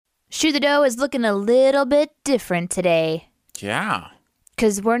Shoe the Dough is looking a little bit different today. Yeah.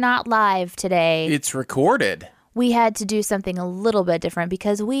 Because we're not live today. It's recorded. We had to do something a little bit different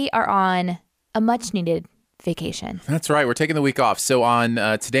because we are on a much-needed vacation. That's right. We're taking the week off. So on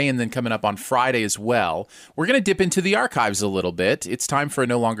today and then coming up on Friday as well, we're going to dip into the archives a little bit. It's time for a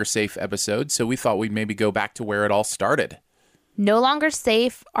No Longer Safe episode, so we thought we'd maybe go back to where it all started. No Longer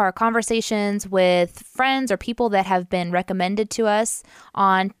Safe are conversations with friends or people that have been recommended to us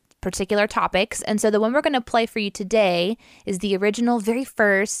on particular topics. And so the one we're going to play for you today is the original, very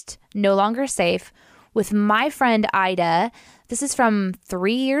first No Longer Safe with my friend Ida. This is from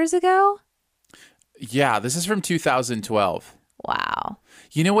 3 years ago. Yeah, this is from 2012. Wow.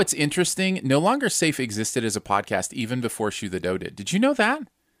 You know what's interesting? No Longer Safe existed as a podcast even before Shoe the Dough did. Did you know that?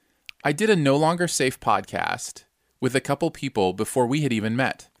 I did a No Longer Safe podcast with a couple people before we had even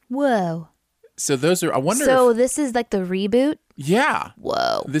met. Whoa. So those are, I wonder So if, this is like the reboot? yeah.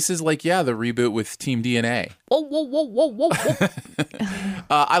 Whoa. This is like, yeah, the reboot with Team DNA. Whoa, whoa, whoa, whoa, whoa.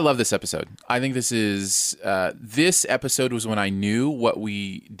 I love this episode. I think this episode was when I knew what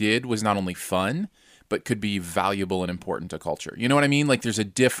we did was not only fun, but could be valuable and important to culture. You know what I mean? Like there's a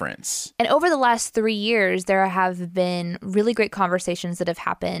difference. And over the last 3 years, there have been really great conversations that have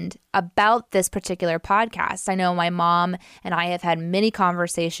happened about this particular podcast. I know my mom and I have had many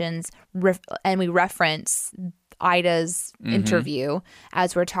conversations and we reference Ida's interview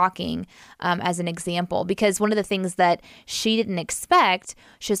as we're talking as an example, because one of the things that she didn't expect,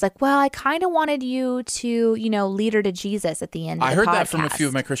 she was like, well, I kind of wanted you to, lead her to Jesus at the end of the I heard podcast. that from a few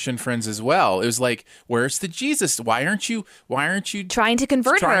of my Christian friends as well. It was like, where's the Jesus? Why aren't you trying to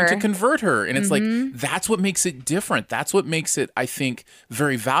convert her? And it's like, that's what makes it different. That's what makes it, I think,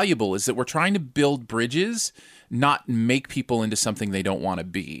 very valuable, is that we're trying to build bridges, not make people into something they don't want to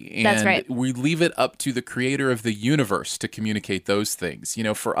be. And that's right. We leave it up to the creator of the universe to communicate those things.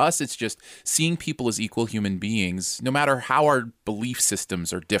 For us, it's just seeing people as equal human beings, no matter how our belief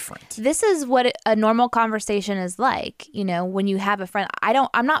systems are different. This is what a normal conversation is like. When you have a friend,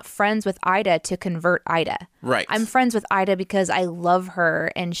 I'm not friends with Ida to convert Ida. Right. I'm friends with Ida because I love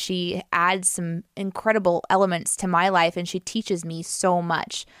her and she adds some incredible elements to my life and she teaches me so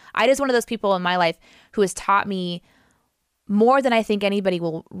much. Ida's one of those people in my life who has taught me more than I think anybody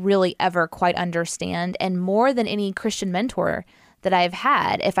will really ever quite understand, and more than any Christian mentor that I've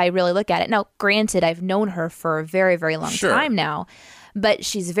had, if I really look at it. Now, granted, I've known her for a very, very long time now, but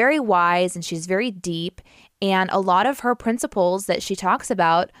she's very wise and she's very deep, and a lot of her principles that she talks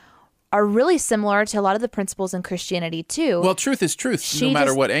about are really similar to a lot of the principles in Christianity too. Well, truth is truth, no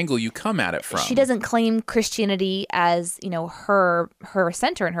matter what angle you come at it from. She doesn't claim Christianity as, her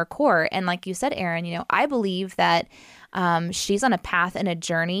center and her core. And like you said, Aaron, I believe that she's on a path and a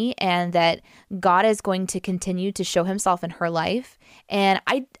journey, and that God is going to continue to show himself in her life. And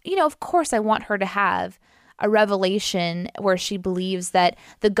of course I want her to have a revelation where she believes that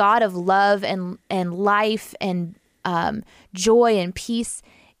the God of love and life and joy and peace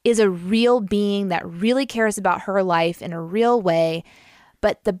is a real being that really cares about her life in a real way.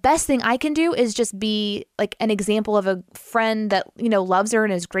 But the best thing I can do is just be like an example of a friend that, loves her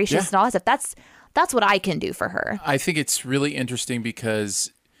and is gracious and all that stuff. That's what I can do for her. I think it's really interesting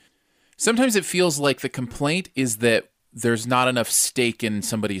because sometimes it feels like the complaint is that there's not enough stake in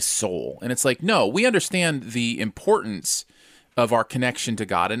somebody's soul. And it's like, no, we understand the importance of our connection to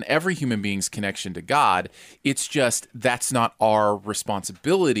God and every human being's connection to God. It's just that's not our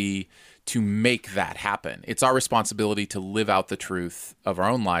responsibility to make that happen. It's our responsibility to live out the truth of our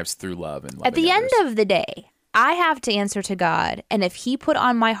own lives through love and loving At the others. end of the day, I have to answer to God. And if he put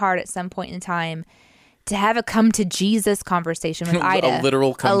on my heart at some point in time to have a come to Jesus conversation with Ida, a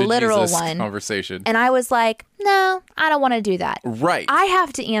literal come to Jesus one, conversation. And I was like, no, I don't want to do that. Right. I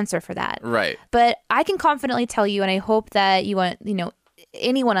have to answer for that. Right. But I can confidently tell you, and I hope that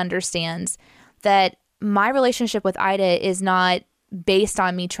anyone understands that my relationship with Ida is not based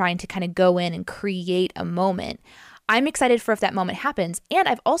on me trying to kind of go in and create a moment. I'm excited for if that moment happens. And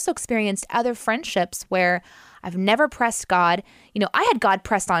I've also experienced other friendships where I've never pressed God. I had God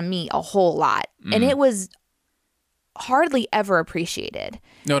pressed on me a whole lot, and it was hardly ever appreciated.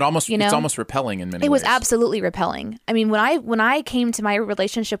 No, it's almost repelling in many ways. It was absolutely repelling. I mean, when I came to my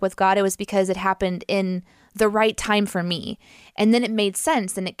relationship with God, it was because it happened in the right time for me. And then it made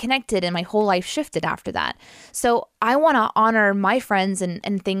sense and it connected and my whole life shifted after that. So I want to honor my friends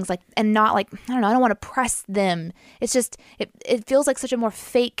and things like, and not like, I don't want to press them. It's just, it feels like such a more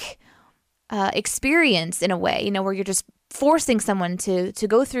fake experience in a way, where you're just forcing someone to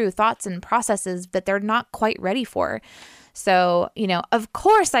go through thoughts and processes that they're not quite ready for. So, of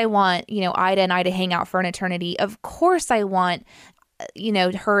course I want, Ida and I to hang out for an eternity. Of course I want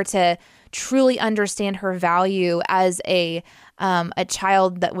her to truly understand her value as a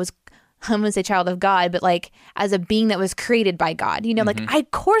child that was, I'm going to say child of God, but like as a being that was created by God,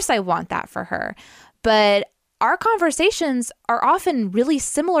 of course I want that for her. But our conversations are often really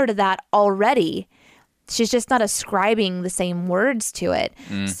similar to that already. She's just not ascribing the same words to it.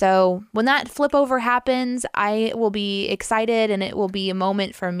 So when that flip over happens, I will be excited and it will be a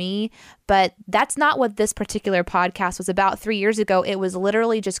moment for me. But that's not what this particular podcast was about 3 years ago. It was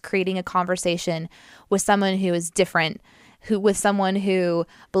literally just creating a conversation with someone who is different, with someone who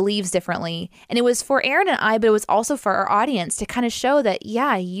believes differently. And it was for Aaron and I, but it was also for our audience to kind of show that,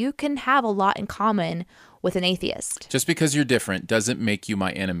 yeah, you can have a lot in common with an atheist. Just because you're different doesn't make you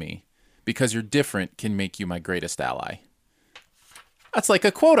my enemy. Because you're different can make you my greatest ally. That's like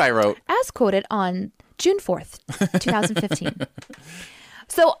a quote I wrote. As quoted on June 4th, 2015.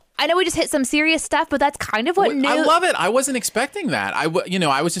 So I know we just hit some serious stuff, but that's kind of what I love it. I wasn't expecting that. I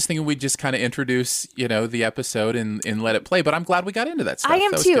was just thinking we'd just kind of introduce, the episode and let it play. But I'm glad we got into that stuff. I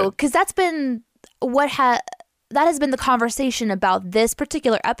am too, because that's been that has been the conversation about this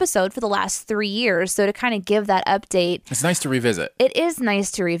particular episode for the last 3 years. So to kind of give that update. It's nice to revisit. It is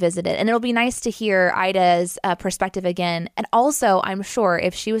nice to revisit it. And it'll be nice to hear Ida's perspective again. And also, I'm sure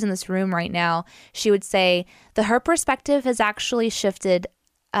if she was in this room right now, she would say that her perspective has actually shifted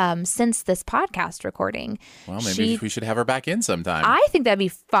since this podcast recording. Well, maybe we should have her back in sometime. I think that'd be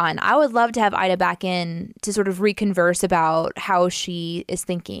fun. I would love to have Ida back in to sort of reconverse about how she is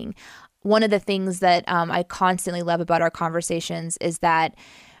thinking. One of the things that I constantly love about our conversations is that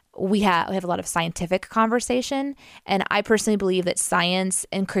we have a lot of scientific conversation. And I personally believe that science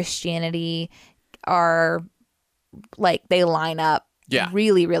and Christianity are like, they line up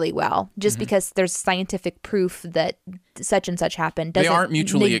really, really well. Just because there's scientific proof that such and such happened doesn't they aren't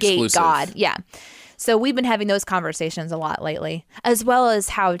mutually negate exclusive. God. Yeah. So we've been having those conversations a lot lately, as well as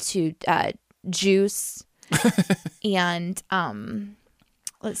how to juice and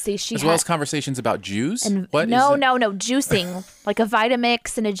let's see. As well as conversations about Jews? And no, juicing. Like a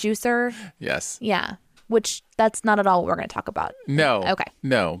Vitamix and a juicer. Yes. Yeah. Which that's not at all what we're going to talk about. No. Okay.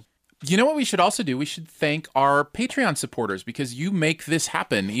 No. You know what we should also do? We should thank our Patreon supporters because you make this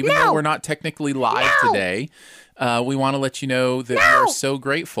happen. Even though we're not technically live today, we want to let you know that we are so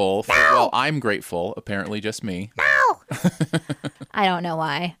grateful. Well, I'm grateful. Apparently just me. I don't know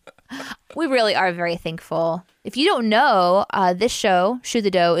why. We really are very thankful. If you don't know, this show, Shoot the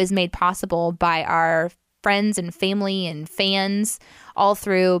Dough, is made possible by our friends and family and fans all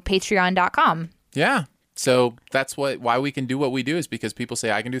through patreon.com. Yeah. So that's why we can do what we do is because people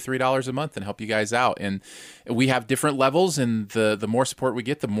say, I can do $3 a month and help you guys out. And we have different levels, and the more support we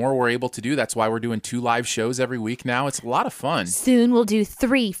get, the more we're able to do. That's why we're doing 2 live shows every week now. It's a lot of fun. Soon we'll do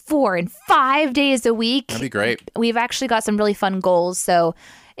 3, 4, and 5 days a week. That'd be great. We've actually got some really fun goals. So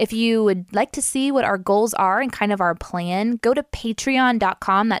if you would like to see what our goals are and kind of our plan, go to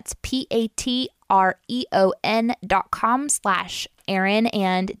patreon.com. That's patreon.com/Aaron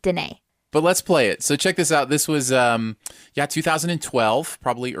and Danae. But let's play it. So check this out. This was, 2012,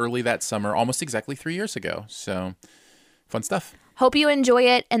 probably early that summer, almost exactly 3 years ago. So fun stuff. Hope you enjoy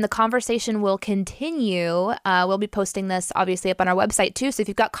it, and the conversation will continue. We'll be posting this, obviously, up on our website, too. So if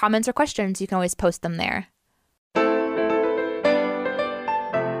you've got comments or questions, you can always post them there.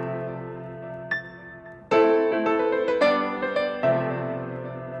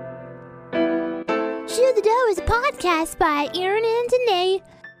 Shoot the Dough is a podcast by Aaron and Danae.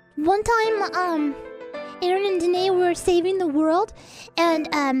 One time, Aaron and Danae were saving the world, and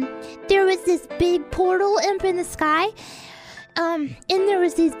there was this big portal up in the sky. And there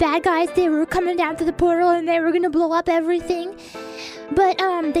was these bad guys. They were coming down through the portal, and they were gonna blow up everything. But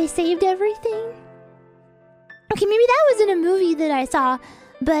they saved everything. Okay, maybe that was in a movie that I saw,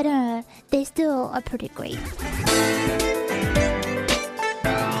 but they still are pretty great.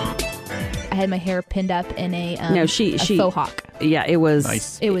 I had my hair pinned up in a she faux hawk. Yeah, it was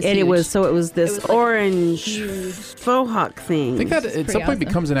nice. It was and huge. it was this like orange faux hawk thing. I think that at some point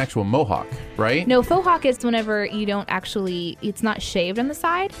becomes an actual mohawk, right? No, faux hawk is whenever you don't actually, it's not shaved on the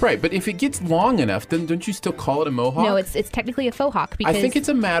side. Right, but if it gets long enough, then don't you still call it a mohawk? No, it's technically a faux hawk because I think it's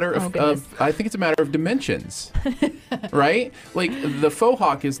a matter of dimensions, right? Like the faux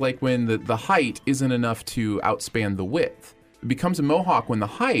hawk is like when the height isn't enough to outspan the width. It becomes a mohawk when the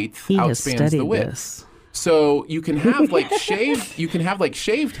height outspans the width. This. So you can have like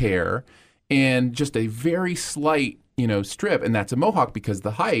shaved hair and just a very slight, strip, and that's a mohawk because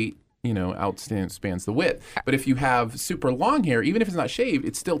the height, outspans the width. But if you have super long hair, even if it's not shaved,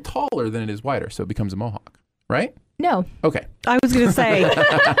 it's still taller than it is wider, so it becomes a mohawk, right? No. Okay. I was going to say,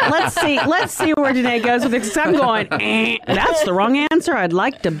 let's see where Danae goes with it. 'Cause I'm going, that's the wrong answer. I'd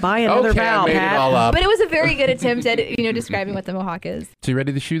like to buy another Okay, vowel, I made Pat. it all up. But it was a very good attempt at, describing what the Mohawk is. So you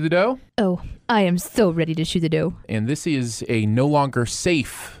ready to shoe the dough? Oh, I am so ready to shoot the dough. And this is a No Longer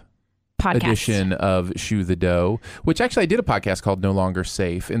Safe Podcast. edition of Shoe the Dough, which actually I did a podcast called No Longer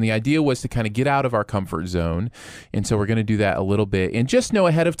Safe. And the idea was to kind of get out of our comfort zone. And so we're going to do that a little bit. And just know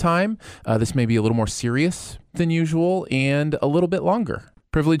ahead of time, this may be a little more serious than usual and a little bit longer.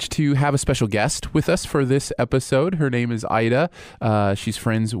 Privileged to have a special guest with us for this episode. Her name is Ida. She's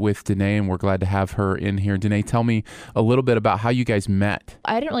friends with Danae, and we're glad to have her in here. Danae, tell me a little bit about how you guys met.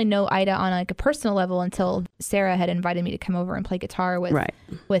 I didn't really know Ida on like a personal level until Sarah had invited me to come over and play guitar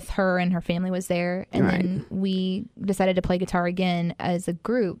with her, and her family was there. And then we decided to play guitar again as a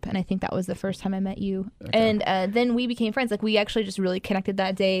group. And I think that was the first time I met you. Okay. And then we became friends. Like, we actually just really connected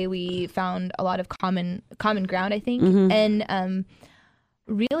that day. We found a lot of common ground, I think. Mm-hmm. And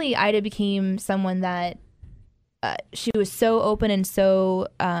really, Ida became someone that she was so open and so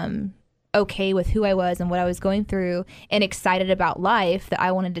okay with who I was and what I was going through and excited about life that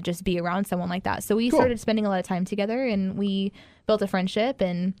I wanted to just be around someone like that. So we started spending a lot of time together, and we built a friendship,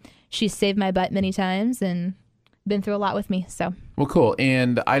 and she's saved my butt many times and been through a lot with me. So well, cool.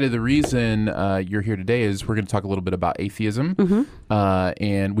 And Ida, the reason you're here today is we're going to talk a little bit about atheism. Mm-hmm.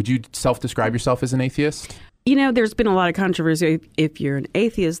 And would you self-describe yourself as an atheist? There's been a lot of controversy. If you're an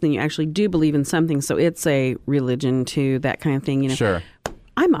atheist, then you actually do believe in something. So it's a religion too, that kind of thing. Sure.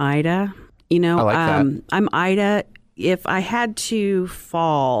 I'm Ida. I like that. I'm Ida. If I had to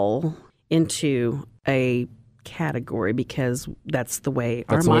fall into a category, because that's the way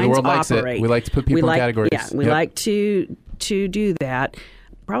our minds the way the world likes operate. it. We like to put people in categories. Yeah, we like to do that.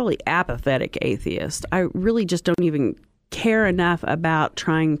 Probably apathetic atheist. I really just don't even care enough about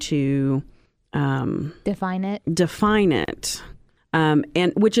trying to define it.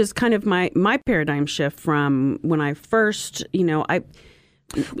 And which is kind of my paradigm shift from when I first, Well,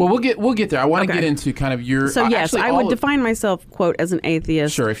 we'll get there. I want to get into kind of your. So yes, I would define myself, quote, as an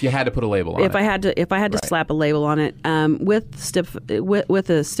atheist. Sure, if you had to put a label on it. If I had to slap a label on it, with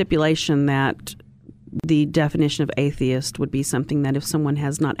a stipulation that the definition of atheist would be something that if someone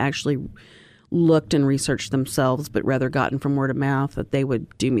has not actually looked and researched themselves, but rather gotten from word of mouth, that they would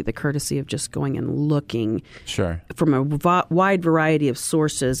do me the courtesy of just going and looking from a wide variety of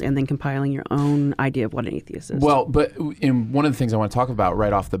sources and then compiling your own idea of what an atheist is. Well, but one of the things I want to talk about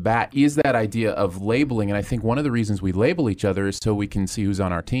right off the bat is that idea of labeling. And I think one of the reasons we label each other is so we can see who's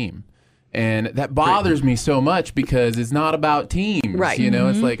on our team. And that bothers me so much because it's not about teams. Right.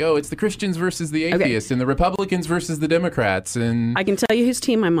 It's like, it's the Christians versus the atheists and the Republicans versus the Democrats. And I can tell you whose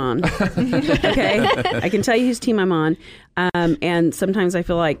team I'm on. Okay? I can tell you whose team I'm on. And sometimes I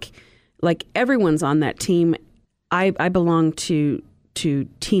feel like everyone's on that team. I belong to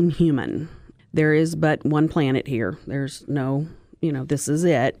Team Human. There is but one planet here. There's no, this is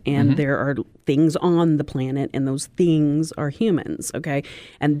it. And there are things on the planet, and those things are humans, okay?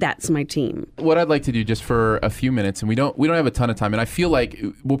 And that's my team. What I'd like to do just for a few minutes, and we don't have a ton of time, and I feel like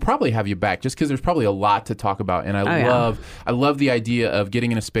we'll probably have you back just because there's probably a lot to talk about. And I love the idea of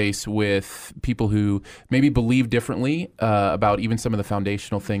getting in a space with people who maybe believe differently about even some of the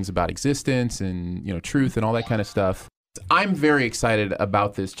foundational things about existence and truth and all that kind of stuff. I'm very excited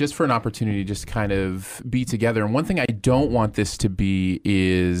about this just for an opportunity to just kind of be together. And one thing I don't want this to be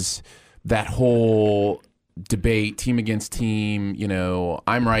is that whole debate, team against team,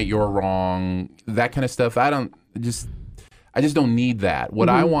 I'm right, you're wrong, that kind of stuff. I just don't need that. What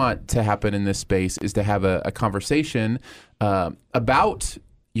I want to happen in this space is to have a conversation about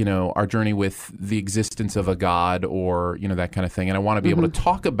our journey with the existence of a God or, that kind of thing. And I want to be able to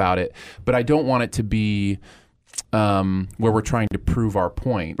talk about it, but I don't want it to be where we're trying to prove our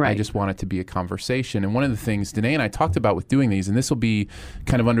point. Right. I just want it to be a conversation. And one of the things Danae and I talked about with doing these, and this will be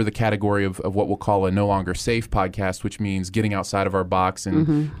kind of under the category of what we'll call a No Longer Safe podcast, which means getting outside of our box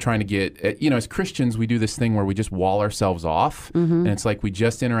and trying to get, as Christians, we do this thing where we just wall ourselves off. And it's like we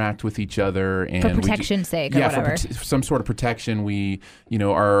just interact with each other. And for protection's sake or whatever. For some sort of protection. We,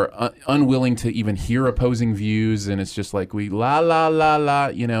 are unwilling to even hear opposing views. And it's just like we la, la, la, la,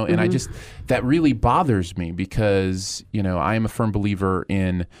 and I just, that really bothers me because, I am a firm believer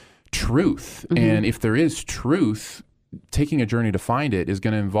in truth. And if there is truth, taking a journey to find it is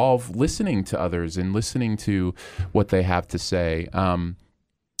going to involve listening to others and listening to what they have to say.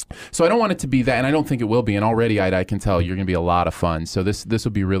 So I don't want it to be that, and I don't think it will be. And already, I can tell you're going to be a lot of fun. So this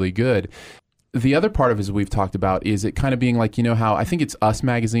will be really good. the other part of it, as we've talked about, is it kind of being like, how I think it's Us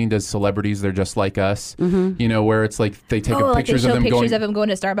magazine does celebrities, they're just like us, where it's like they take pictures of them pictures of them going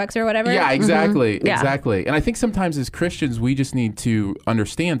to Starbucks or whatever. Yeah, exactly. Yeah. Exactly. And I think sometimes as Christians, we just need to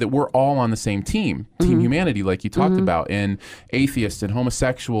understand that we're all on the same team humanity, like you talked about, and atheists and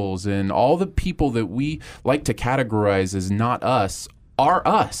homosexuals and all the people that we like to categorize as not us are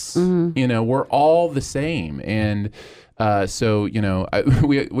us. We're all the same. And so,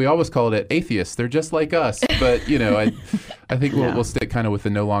 we always call it atheists. They're just like us. But, I think we'll stick kind of with the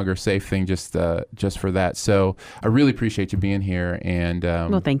no longer safe thing just for that. So I really appreciate you being here. And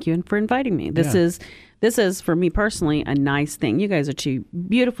well, thank you for inviting me. This is, for me personally, a nice thing. You guys are two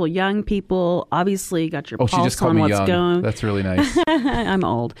beautiful young people. Obviously, got your she just pulse called on me what's young. going. That's really nice. I'm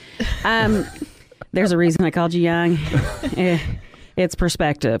old. There's a reason I called you young. It's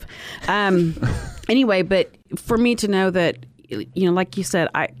perspective. Anyway, but for me to know that, like you said,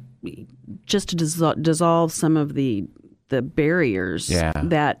 just to dissolve some of the barriers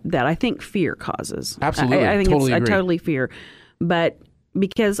that I think fear causes. Absolutely. I think totally I agree. totally fear. But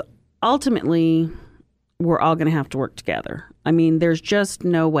because ultimately we're all going to have to work together. I mean, there's just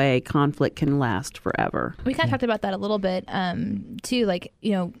no way conflict can last forever. We kind of talked about that a little bit too. Like,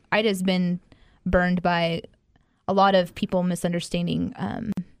 Ida's been burned by a lot of people misunderstanding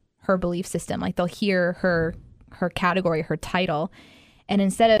her belief system. Like they'll hear her category, her title, and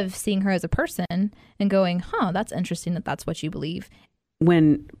instead of seeing her as a person and going, that's interesting that that's what you believe.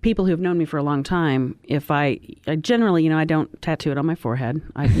 When people who've known me for a long time, if I generally, I don't tattoo it on my forehead.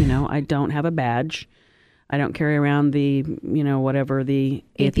 I don't have a badge. I don't carry around the, whatever the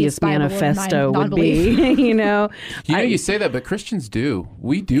atheist manifesto would be. You say that, but Christians do.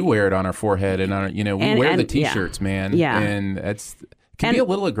 We do wear it on our forehead, and on, we wear the T-shirts, man. Yeah, and can be a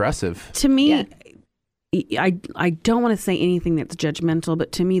little aggressive. To me, I don't want to say anything that's judgmental,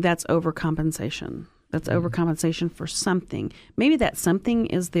 but to me, that's overcompensation. That's overcompensation for something. Maybe that something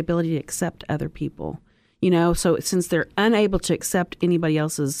is the ability to accept other people. So since they're unable to accept anybody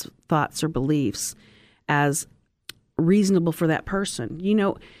else's thoughts or beliefs as reasonable for that person.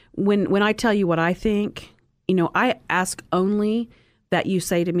 When I tell you what I think, I ask only that you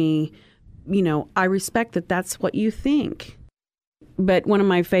say to me, I respect that that's what you think. But one of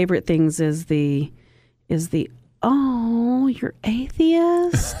my favorite things is the oh, you're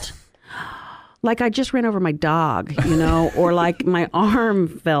atheist? Like I just ran over my dog, or like my arm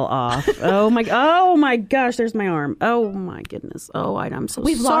fell off. Oh my gosh, there's my arm. Oh my goodness. Oh, Ida, I'm so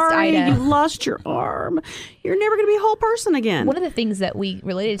We've sorry. lost Ida. You lost your arm. You're never going to be a whole person again. One of the things that we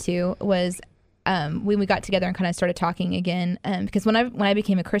related to was when we got together and kind of started talking again, because when I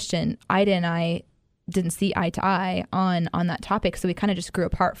became a Christian, Ida and I didn't see eye to eye on that topic, so we kind of just grew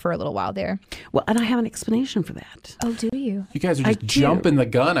apart for a little while there. Well, and I have an explanation for that. Oh, do you? You guys are just jumping the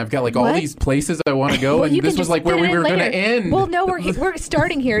gun. I've got all these places I want to go, and this was like where we were going to end. Well, no, we're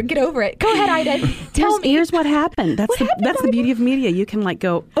starting here. Get over it. Go ahead, Ida. Tell me. Here's what happened. That's the beauty of media. You can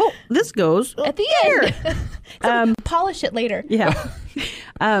go, oh, this goes at the end. Polish it later. Yeah.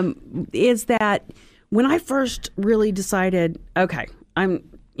 Is that when I first really decided, okay,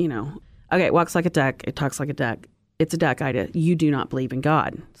 okay, it walks like a duck, it talks like a duck. It's a duck, Ida. You do not believe in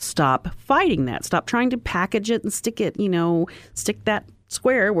God. Stop fighting that. Stop trying to package it and stick it, stick that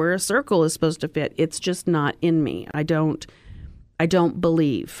square where a circle is supposed to fit. It's just not in me. I don't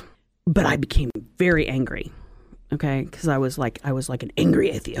believe. But I became very angry. Okay, because I was like an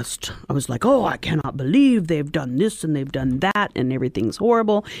angry atheist. I was like, oh, I cannot believe they've done this and they've done that and everything's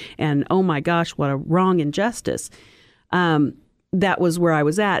horrible. And oh my gosh, what a wrong injustice. That was where I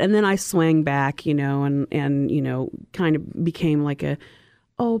was at. And then I swang back, and kind of became like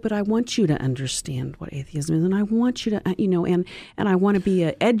but I want you to understand what atheism is. And I want you to, and I want to be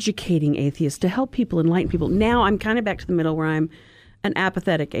an educating atheist to help people, enlighten people. Now I'm kind of back to the middle where I'm an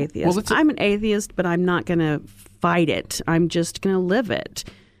apathetic atheist. Well, I'm an atheist, but I'm not going to fight it. I'm just going to live it.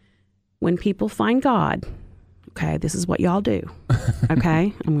 When people find God, okay, this is what y'all do.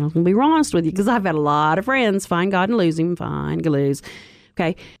 Okay? I'm going to be honest with you because I've had a lot of friends find God and lose him, find God, lose.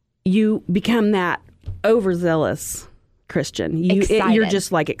 Okay? You become that overzealous Christian. You're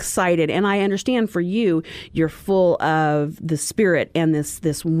just like excited. And I understand for you, you're full of the Spirit and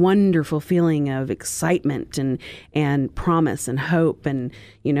this wonderful feeling of excitement and promise and hope. And,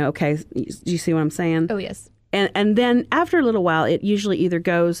 okay, do you see what I'm saying? Oh, yes. And then after a little while, it usually either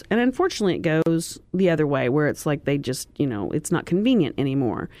goes, and unfortunately it goes the other way, where it's like they just, it's not convenient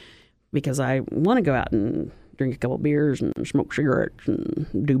anymore because I want to go out and drink a couple of beers and smoke cigarettes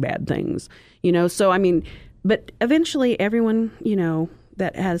and do bad things, So, I mean, but eventually everyone,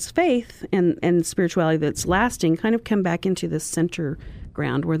 that has faith and spirituality that's lasting kind of come back into this center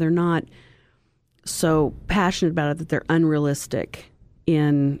ground where they're not so passionate about it that they're unrealistic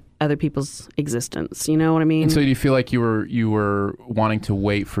in other people's existence. You know what I mean? And so do you feel like you were wanting to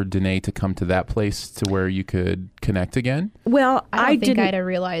wait for Danae to come to that place to where you could connect again? Well, I don't think didn't. I'd have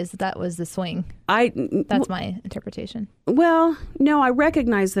realized that was the swing. That's my interpretation. Well, no, I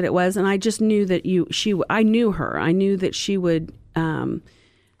recognized that it was, and I just knew that I knew her. I knew that she would, at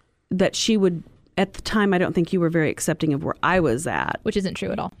the time, I don't think you were very accepting of where I was at. Which isn't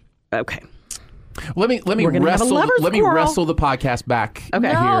true at all. Okay. Let me wrestle the podcast back Okay.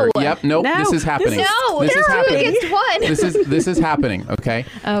 here. No. Yep. Nope. No. This is happening. This is happening. Against one. This is happening. Okay.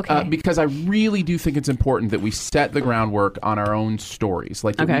 Okay. Because I really do think it's important that we set the groundwork on our own stories.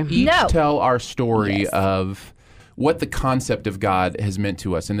 Like that Okay. we each tell our story Yes. of what the concept of God has meant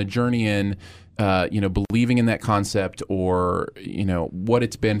to us and the journey in believing in that concept, or, what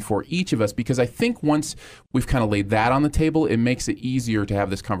it's been for each of us. Because I think once we've kind of laid that on the table, it makes it easier to have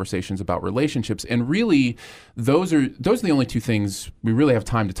these conversations about relationships. And really, those are the only two things we really have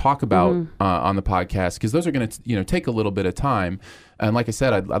time to talk about on the podcast, because those are going to, take a little bit of time. And like I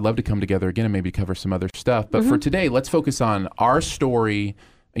said, I'd love to come together again and maybe cover some other stuff. But for today, let's focus on our story,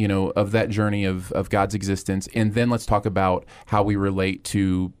 of that journey of God's existence. And then let's talk about how we relate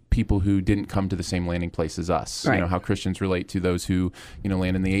to people who didn't come to the same landing place as us. Right. How Christians relate to those who,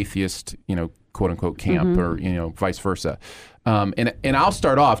 land in the atheist, quote unquote camp, or, vice versa. And I'll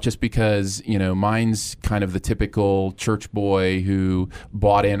start off just because, mine's kind of the typical church boy who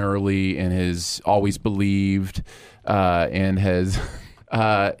bought in early and has always believed, and has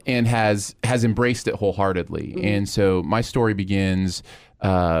embraced it wholeheartedly. And so my story begins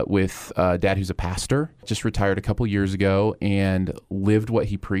with dad who's a pastor, just retired a couple years ago, and lived what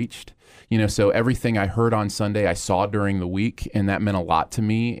he preached. So everything I heard on Sunday, I saw during the week, and that meant a lot to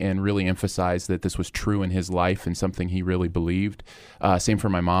me and really emphasized that this was true in his life and something he really believed. Same for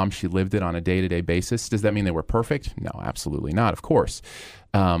my mom. She lived it on a day-to-day basis. Does that mean they were perfect? No, absolutely not, of course.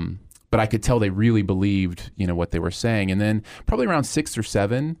 But I could tell they really believed, what they were saying. And then probably around 6 or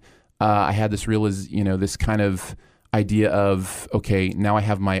 7, I had this this kind of idea of, okay, now I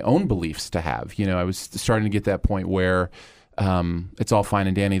have my own beliefs to have. I was starting to get that point where it's all fine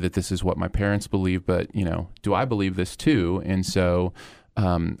and dandy that this is what my parents believe, but, do I believe this too? And so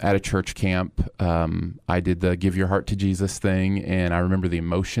at a church camp, I did the give your heart to Jesus thing, and I remember the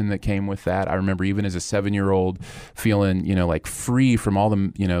emotion that came with that. I remember even as a 7-year-old feeling, like free from all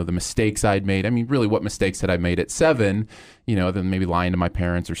the, the mistakes I'd made. I mean, really, what mistakes had I made at 7? Other than maybe lying to my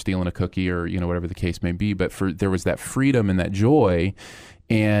parents or stealing a cookie or, whatever the case may be. But there was that freedom and that joy.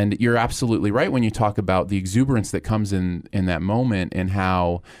 And you're absolutely right when you talk about the exuberance that comes in that moment, and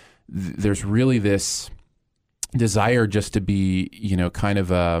how there's really this desire just to be, kind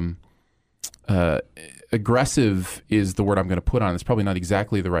of aggressive is the word I'm going to put on. It's probably not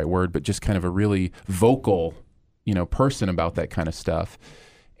exactly the right word, but just kind of a really vocal, person about that kind of stuff.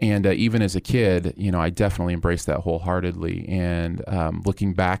 And even as a kid, I definitely embraced that wholeheartedly. And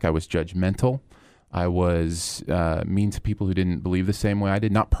looking back, I was judgmental. I was mean to people who didn't believe the same way I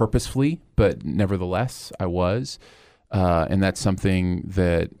did, not purposefully, but nevertheless, I was. And that's something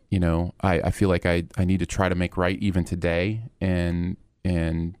that, I feel like I need to try to make right even today, and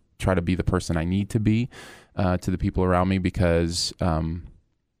try to be the person I need to be to the people around me, because,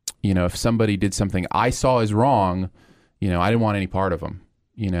 if somebody did something I saw as wrong, I didn't want any part of them.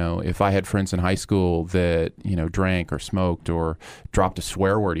 If I had friends in high school that, drank or smoked or dropped a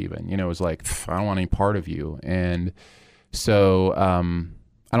swear word even, it was like, I don't want any part of you. And so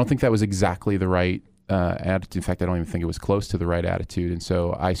I don't think that was exactly the right attitude. In fact, I don't even think it was close to the right attitude. And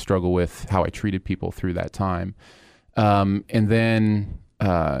so I struggle with how I treated people through that time. And then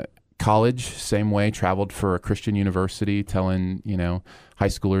college, same way, traveled for a Christian university, telling, high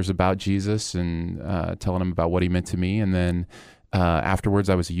schoolers about Jesus and telling them about what he meant to me. And then afterwards,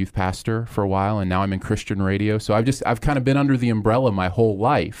 I was a youth pastor for a while, and now I'm in Christian radio. So I've kind of been under the umbrella my whole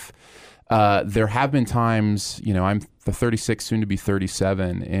life. There have been times, I'm the 36, soon to be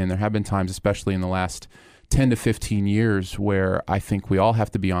 37, and there have been times, especially in the last 10 to 15 years, where I think we all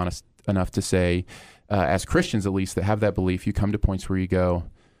have to be honest enough to say, as Christians at least, that have that belief, you come to points where you go,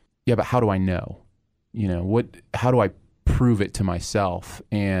 yeah, but how do I know? How do I prove it to myself?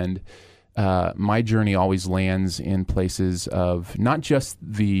 And my journey always lands in places of not just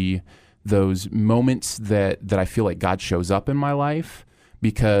those moments that I feel like God shows up in my life,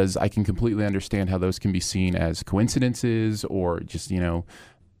 because I can completely understand how those can be seen as coincidences, or just, a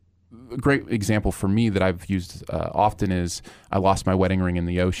great example for me that I've used often is I lost my wedding ring in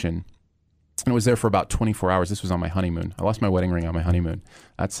the ocean. And it was there for about 24 hours. This was on my honeymoon. I lost my wedding ring on my honeymoon.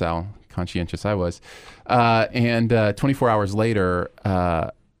 That's how conscientious I was. And 24 hours later,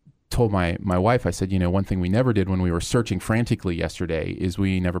 told my wife, I said, one thing we never did when we were searching frantically yesterday is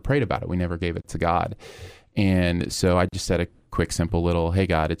we never prayed about it. We never gave it to God. And so I just said a quick, simple little, hey,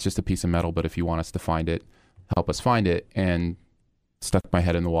 God, it's just a piece of metal, but if you want us to find it, help us find it. And stuck my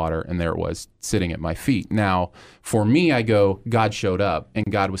head in the water, and there it was sitting at my feet. Now, for me, I go, God showed up, and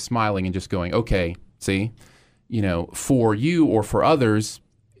God was smiling and just going, okay, see, for you or for others,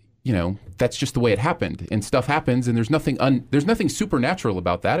 that's just the way it happened, and stuff happens, and there's nothing supernatural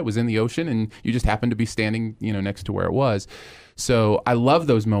about that. It was in the ocean, and you just happened to be standing, next to where it was. So I love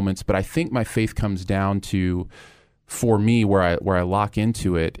those moments, but I think my faith comes down to, for me, where I lock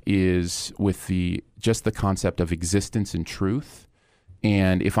into it is with just the concept of existence and truth.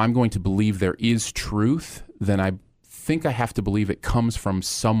 And if I'm going to believe there is truth, then I think I have to believe it comes from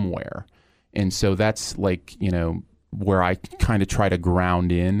somewhere. And so that's like, where I kind of try to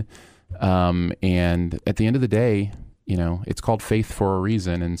ground in. And at the end of the day, it's called faith for a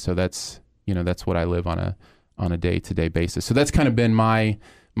reason. And so that's what I live on a day-to-day basis. So that's kind of been my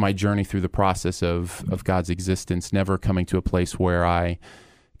journey through the process of God's existence, never coming to a place where I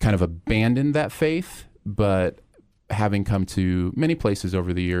kind of abandoned that faith, but having come to many places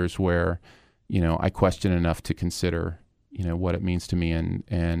over the years where, I question enough to consider, what it means to me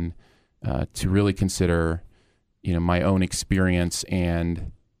and to really consider, my own experience.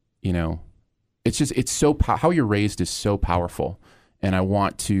 And, it's so, how you're raised is so powerful. And I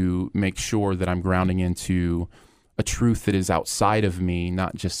want to make sure that I'm grounding into a truth that is outside of me,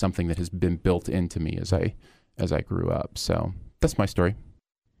 not just something that has been built into me as I grew up. So that's my story.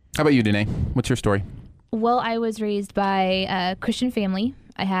 How about you, Danae? What's your story? Well, I was raised by a Christian family.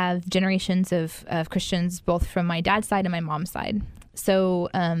 I have generations of Christians, both from my dad's side and my mom's side. So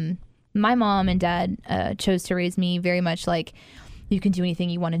my mom and dad chose to raise me very much like, you can do anything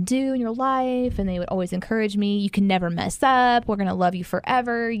you want to do in your life. And they would always encourage me. You can never mess up. We're going to love you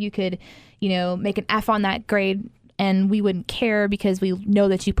forever. You could, make an F on that grade and we wouldn't care because we know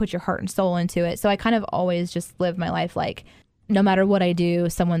that you put your heart and soul into it. So I kind of always just lived my life like, no matter what I do,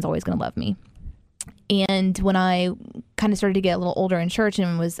 someone's always going to love me. And when I kind of started to get a little older in church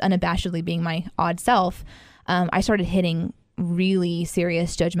and was unabashedly being my odd self, I started hitting really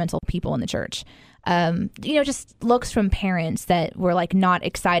serious judgmental people in the church. Just looks from parents that were like not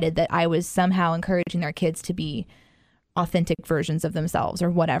excited that I was somehow encouraging their kids to be authentic versions of themselves or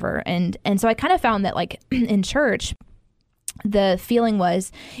whatever. And so I kind of found that like in church, the feeling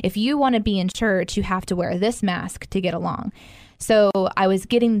was if you want to be in church, you have to wear this mask to get along. So I was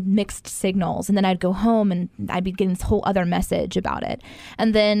getting mixed signals, and then I'd go home and I'd be getting this whole other message about it.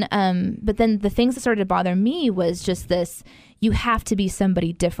 And then, but then the things that started to bother me was just this, you have to be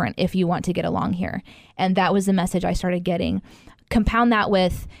somebody different if you want to get along here. And that was the message I started getting. Compound that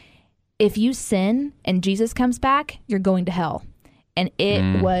with, if you sin and Jesus comes back, you're going to hell. And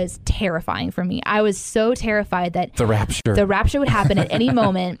it was terrifying for me. I was so terrified that the rapture would happen at any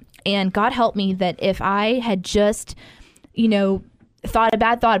moment. And God help me that if I had just, thought a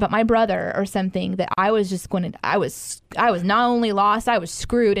bad thought about my brother or something, that I was just going to, I was not only lost, I was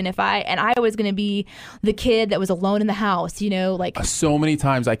screwed. And I was going to be the kid that was alone in the house, so many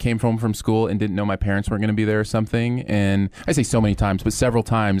times I came home from school and didn't know my parents weren't going to be there or something. And I say so many times, but several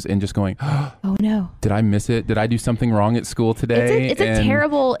times, and just going, oh no, did I miss it? Did I do something wrong at school today? It's a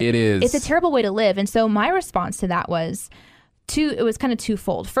terrible way to live. And so my response to that was, it was kind of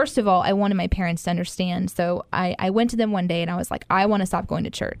twofold. First of all, I wanted my parents to understand. So I went to them one day and I was like, I want to stop going to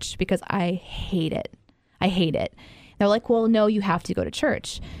church because I hate it. They're like, well, no, you have to go to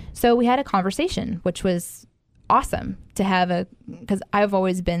church. So we had a conversation, which was awesome to have because I've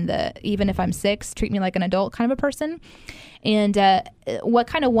always been even if I'm 6, treat me like an adult kind of a person. And what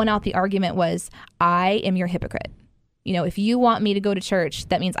kind of won out the argument was, I am your hypocrite. If you want me to go to church,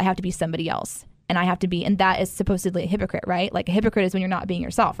 that means I have to be somebody else. And I have to be, and that is supposedly a hypocrite, right? Like a hypocrite is when you're not being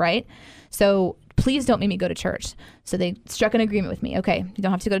yourself, right? So please don't make me go to church. So they struck an agreement with me. Okay, you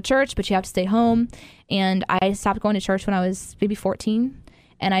don't have to go to church, but you have to stay home. And I stopped going to church when I was maybe 14,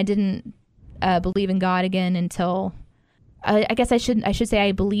 and I didn't believe in God again until I guess I should say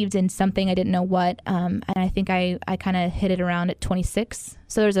I believed in something, I didn't know what. And I think I kind of hit it around at 26.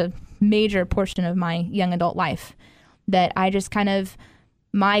 So there's a major portion of my young adult life that I just kind of.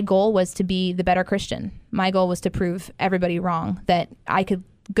 My goal was to be the better Christian. My goal was to prove everybody wrong, that I could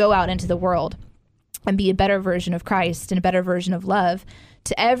go out into the world and be a better version of Christ and a better version of love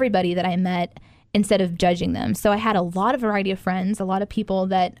to everybody that I met instead of judging them. So I had a lot of variety of friends, a lot of people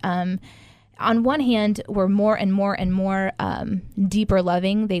that on one hand were more and more and more deeper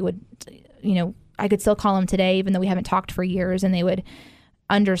loving. They would, I could still call them today, even though we haven't talked for years, and they would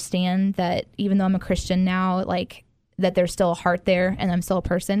understand that even though I'm a Christian now, like, that there's still a heart there and I'm still a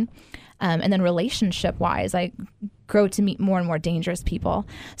person. And then relationship wise, I grow to meet more and more dangerous people.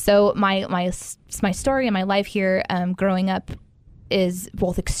 So my story and my life here growing up is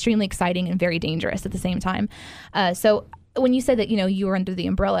both extremely exciting and very dangerous at the same time. So when you said that, you were under the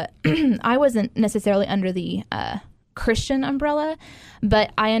umbrella, I wasn't necessarily under the Christian umbrella,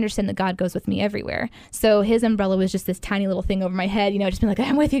 but I understand that God goes with me everywhere. So his umbrella was just this tiny little thing over my head, just being like,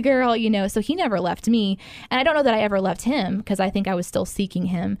 I'm with you, girl, so he never left me. And I don't know that I ever left him, because I think I was still seeking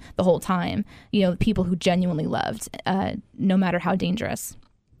him the whole time, people who genuinely loved, no matter how dangerous.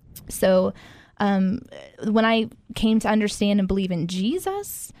 So when I came to understand and believe in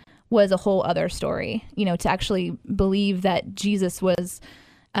Jesus was a whole other story, to actually believe that Jesus was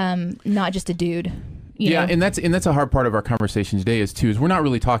not just a dude. Yeah, and that's a hard part of our conversation today is we're not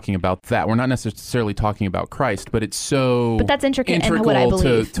really talking about that. We're not necessarily talking about Christ, but it's so but that's integral in what I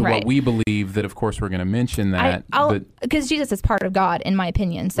believe to what we believe that, of course, we're going to mention that. Because Jesus is part of God, in my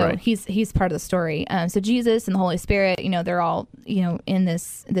opinion. So he's part of the story. So Jesus and the Holy Spirit, they're all in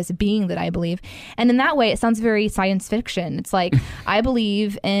this being that I believe, and in that way, it sounds very science fiction. It's like I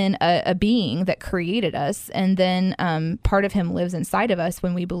believe in a being that created us, and then part of him lives inside of us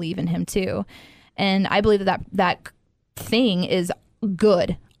when we believe in him too. And I believe that thing is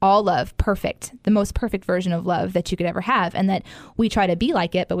good, all love, perfect, the most perfect version of love that you could ever have, and that we try to be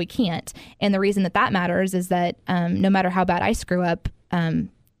like it, but we can't. And the reason that matters is that no matter how bad I screw up,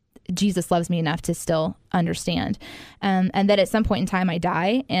 Jesus loves me enough to still understand. And that at some point in time I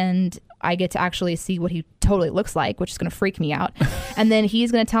die and I get to actually see what he totally looks like, which is going to freak me out. And then he's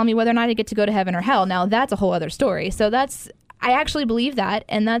going to tell me whether or not I get to go to heaven or hell. Now that's a whole other story. So I actually believe that,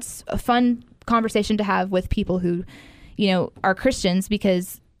 and that's a fun conversation to have with people who, are Christians,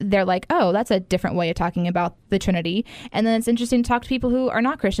 because they're like, oh, that's a different way of talking about the Trinity. And then it's interesting to talk to people who are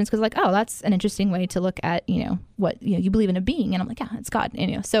not Christians, because oh, that's an interesting way to look at, what, you believe in a being. And I'm like, yeah, it's God.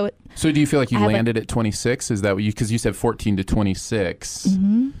 So do you feel like you landed at 26? Is that what because you said 14 to 26.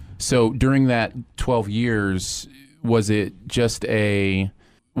 Mm-hmm. So during that 12 years, was it just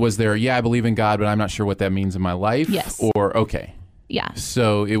was there, I believe in God, but I'm not sure what that means in my life? Yes. Or, okay. Yeah.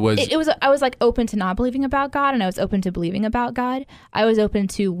 So it was I was like open to not believing about God, and I was open to believing about God. I was open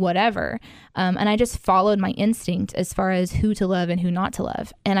to whatever. And I just followed my instinct as far as who to love and who not to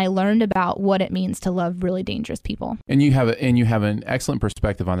love. And I learned about what it means to love really dangerous people. And you have an excellent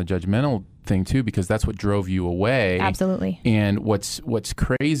perspective on the judgmental thing too, because that's what drove you away. Absolutely. And what's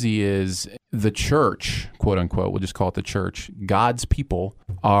crazy is the church, quote unquote, we'll just call it the church, God's people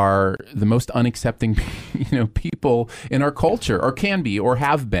are the most unaccepting, people in our culture, or can be, or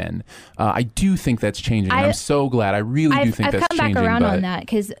have been. I do think that's changing. And I'm so glad. I really do think that's changing. I've come back around on that,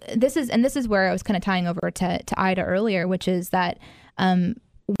 because this is where I was kind of tying over to Ida earlier, which is that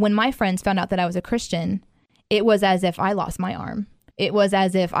when my friends found out that I was a Christian, it was as if I lost my arm. It was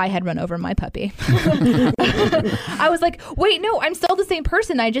as if I had run over my puppy. I was like, wait, no, I'm still the same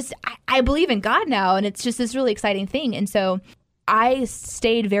person. I believe in God now. And it's just this really exciting thing. And so I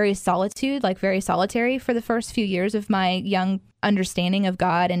stayed very solitary for the first few years of my young understanding of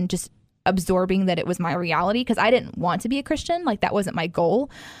God, and just absorbing that it was my reality, because I didn't want to be a Christian. Like, that wasn't my goal.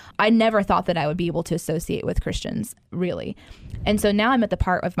 I never thought that I would be able to associate with Christians, really. And so now I'm at the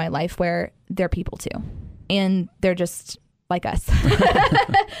part of my life where they're people too. And they're just like us.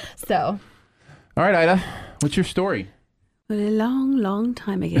 So. All right, Ida, what's your story? Well, a long, long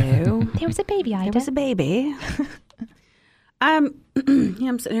time ago. There was a baby, Ida. There was a baby. I'm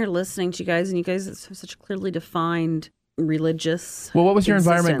sitting here listening to you guys, and you guys have such a clearly defined religious. Well, what was your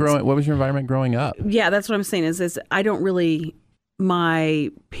environment growing up? Yeah, that's what I'm saying. Is I don't really. My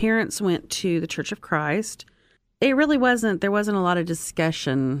parents went to the Church of Christ. It really wasn't. There wasn't a lot of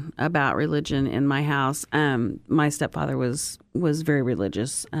discussion about religion in my house. My stepfather was very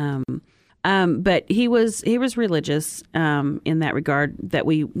religious, but he was religious in that regard. That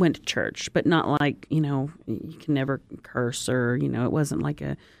we went to church, but not like you can never curse, or it wasn't like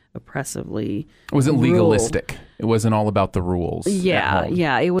a oppressively. It wasn't legalistic. It wasn't all about the rules. Yeah.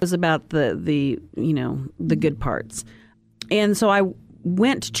 It was about the good parts, and so I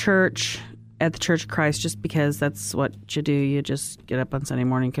went to church at the Church of Christ just because that's what you do. You just get up on Sunday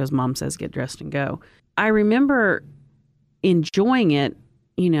morning because Mom says get dressed and go. I remember enjoying it,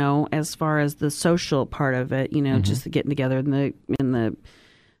 as far as the social part of it, mm-hmm. just the getting together in the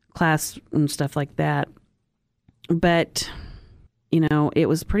class and stuff like that. But, it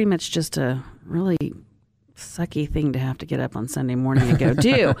was pretty much just a really sucky thing to have to get up on Sunday morning and go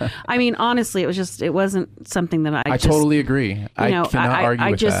do. I mean, honestly, it wasn't something that I totally agree. I cannot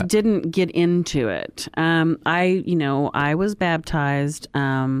argue with that. I just didn't get into it. I was baptized.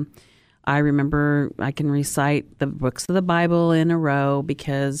 I I remember I can recite the books of the Bible in a row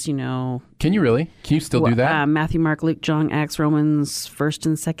because, Can you really? Can you still do that? Matthew, Mark, Luke, John, Acts, Romans, 1st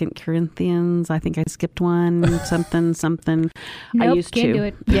and 2nd Corinthians. I think I skipped one, something. Nope, I used can't to. do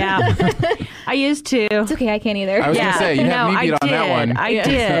it. Yeah. I used to. It's okay, I can't either. I was going to say, you have me beat on that one. I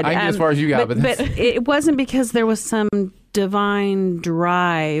did. I can get as far as you got. But it wasn't because there was some divine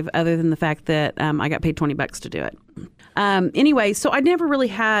drive other than the fact that I got paid $20 to do it. Anyway, so I never really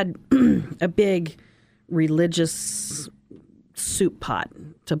had a big religious soup pot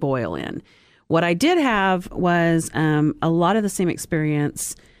to boil in. What I did have was a lot of the same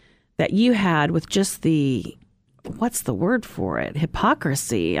experience that you had with just what's the word for it?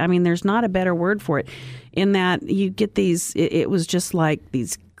 Hypocrisy. I mean, there's not a better word for it, in that you get these, it was just like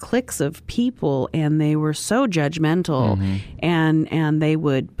these cliques of people, and they were so judgmental, and they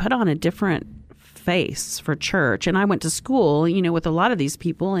would put on a different face for church. And I went to school, with a lot of these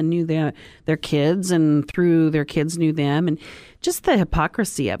people and knew their kids, and through their kids knew them, and just the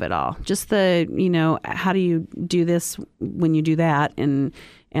hypocrisy of it all. Just the, how do you do this when you do that? And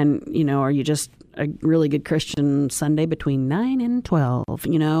are you just a really good Christian Sunday between 9 and 12?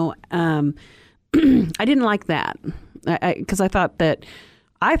 I didn't like that, because I thought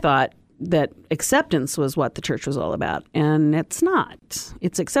that acceptance was what the church was all about, and it's not.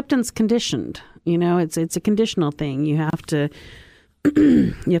 It's acceptance conditioned. It's a conditional thing. You have to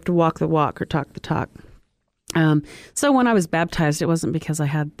walk the walk or talk the talk. So when I was baptized, it wasn't because I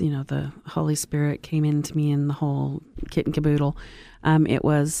had the Holy Spirit came into me and the whole kit and caboodle. It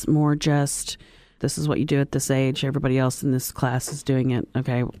was more just, this is what you do at this age. Everybody else in this class is doing it.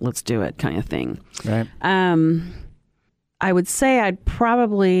 Okay, let's do it, kind of thing. Right. I would say I'd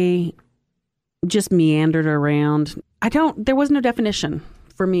probably just meandered around. There was no definition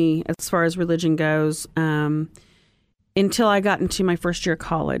for me as far as religion goes until I got into my first year of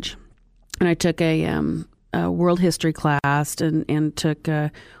college. And I took a world history class and took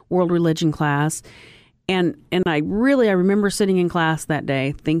a world religion class. And I remember sitting in class that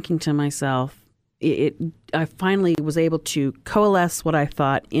day thinking to myself, I finally was able to coalesce what I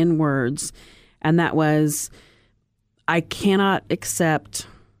thought in words. And that was, I cannot accept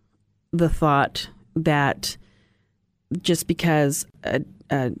the thought that just because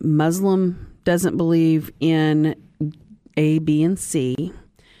a Muslim doesn't believe in A, B, and C,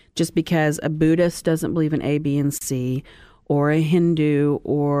 just because a Buddhist doesn't believe in A, B, and C, or a Hindu,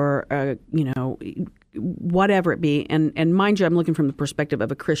 or whatever it be, and mind you, I'm looking from the perspective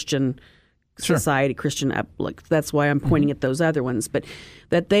of a Christian society, Christian outlook. That's why I'm pointing at those other ones, but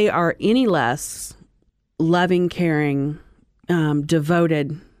that they are any less loving, caring,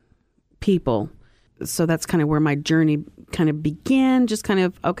 devoted people. So that's kind of where my journey kind of began. Just kind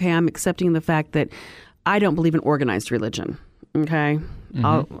of, okay, I'm accepting the fact that I don't believe in organized religion. Okay,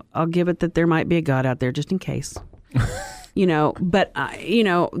 I'll give it that there might be a God out there just in case. But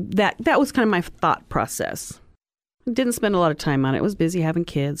that was kind of my thought process. Didn't spend a lot of time on it. Was busy having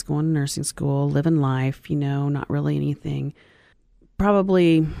kids, going to nursing school, living life. Not really anything.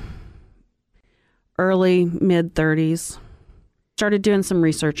 Probably early, mid-30s. Started doing some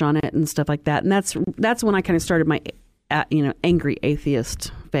research on it and stuff like that. And that's when I kind of started my, angry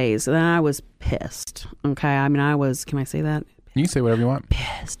atheist phase. And I was pissed. Okay. I mean, can I say that? You can say whatever you want.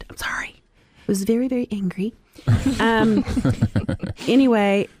 Pissed. I'm sorry. I was very, very angry.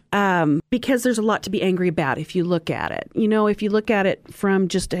 Anyway, because there's a lot to be angry about if you look at it. If you look at it from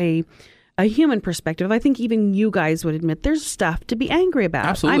just a human perspective, I think even you guys would admit there's stuff to be angry about.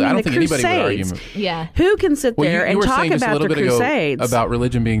 Absolutely. I don't think anybody would argue. Yeah. Who can sit there and talk about the Crusades? About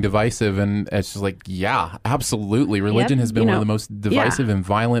religion being divisive, and it's just like, yeah, absolutely. Religion has been one of the most divisive and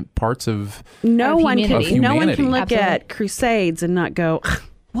violent parts of no one humanity. No one can look at Crusades and not go,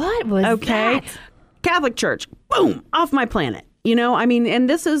 what was that? Catholic Church, boom, off my planet. And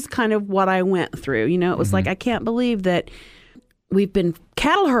this is kind of what I went through. It was like, I can't believe that we've been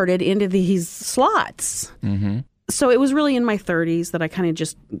cattle herded into these slots. So it was really in my 30s that I kind of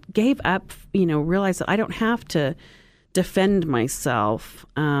just gave up, realized that I don't have to defend myself.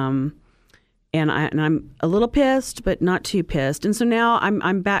 And I'm a little pissed, but not too pissed. And so now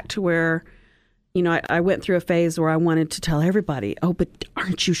I'm back to where, I went through a phase where I wanted to tell everybody, oh, but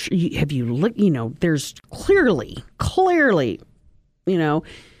aren't you sure? Have you looked, there's clearly, and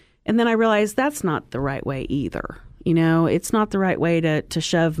then I realized that's not the right way either. It's not the right way to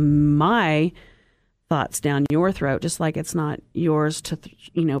shove my thoughts down your throat, just like it's not yours to,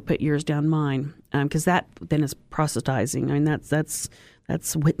 put yours down mine. Because that then is proselytizing. I mean, that's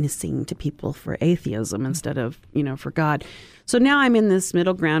witnessing to people for atheism instead of, for God. So now I'm in this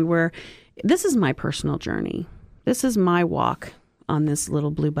middle ground where this is my personal journey. This is my walk on this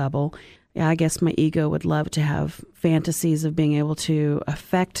little blue bubble. I guess my ego would love to have fantasies of being able to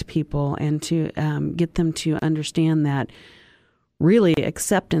affect people and to get them to understand that really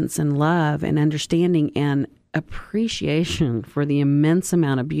acceptance and love and understanding and appreciation for the immense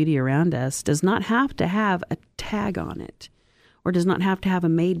amount of beauty around us does not have to have a tag on it, or does not have to have a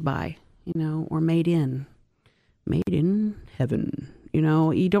made by, or made in heaven.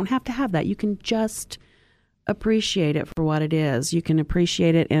 You don't have to have that. You can just appreciate it for what it is. You can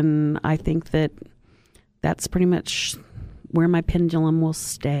appreciate it, and I think that that's pretty much where my pendulum will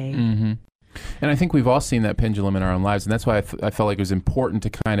stay. Mm-hmm. And I think we've all seen that pendulum in our own lives, and that's why I felt like it was important to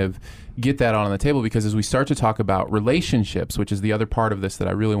kind of get that on the table, because as we start to talk about relationships, which is the other part of this that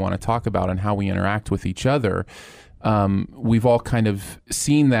I really want to talk about, and how we interact with each other, we've all kind of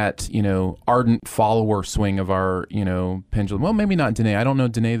seen that, ardent follower swing of our, pendulum. Well, maybe not Danae. I don't know,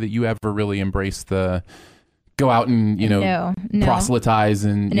 Danae, that you ever really embraced the go out and, no. proselytize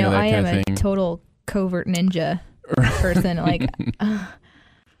and that kind of thing. I am a total covert ninja person. Like,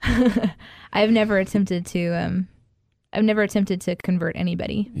 I've never attempted to convert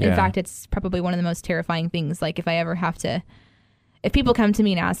anybody. Yeah. In fact, it's probably one of the most terrifying things. Like, if people come to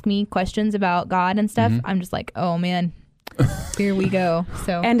me and ask me questions about God and stuff, I'm just like, oh man, here we go.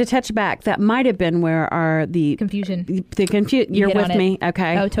 So, and to touch back, that might have been where the confusion. You're with me,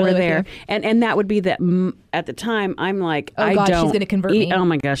 okay? Oh, totally. We're there, and that would be that. At the time, I'm like, oh God, she's going to convert me. Oh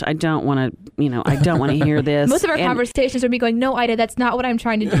my gosh, I don't want to. I don't want to hear this. Most of our conversations are me going, no, Ida, that's not what I'm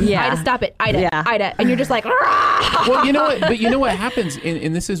trying to do. Yeah. Ida, stop it, Ida, and you're just like, Rah! Well, you know what? But you know what happens,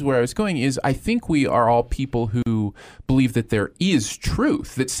 and this is where I was going, is I think we are all people who believe that there is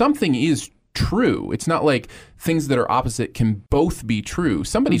truth, that something is true. It's not like things that are opposite can both be true.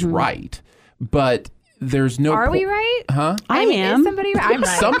 Somebody's right, but there's no. Are we right? Huh? I am. Is somebody right? I'm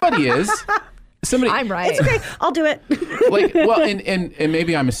right. Somebody is. I'm right. It's okay. I'll do it. And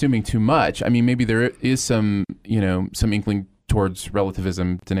maybe I'm assuming too much. I mean, maybe there is some inkling towards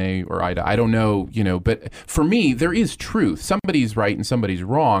relativism, Danae or Ida. I don't know, but for me, there is truth. Somebody's right and somebody's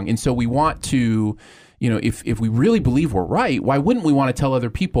wrong. And so we want to, if we really believe we're right, why wouldn't we want to tell other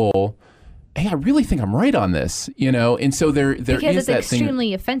people, hey, I really think I'm right on this, and so there is that thing. Because it's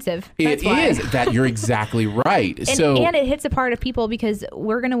extremely offensive. It is that you're exactly right. And it hits a part of people because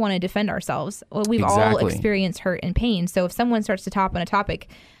we're going to want to defend ourselves. Well, we've all experienced hurt and pain. So if someone starts to top on a topic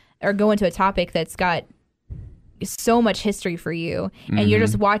or go into a topic that's got so much history for you, and you're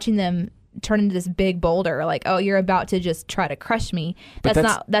just watching them turn into this big boulder, like, oh, you're about to just try to crush me.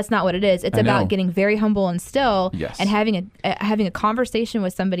 That's not what it is. It's about getting very humble and still, and having a conversation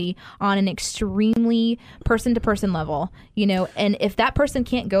with somebody on an extremely person to person level, and if that person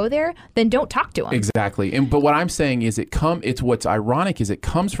can't go there, then don't talk to them. Exactly. But what I'm saying is it's what's ironic is it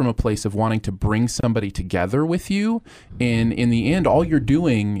comes from a place of wanting to bring somebody together with you, and in the end all you're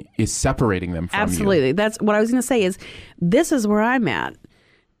doing is separating them from you. Absolutely. That's what I was going to say, is this is where I'm at.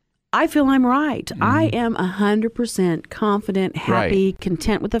 I feel I'm right. I am 100% confident, happy,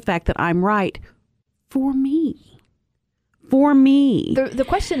 content with the fact that I'm right for me. For me. The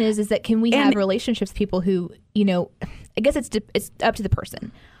question is that can we have relationships with people who, I guess it's up to the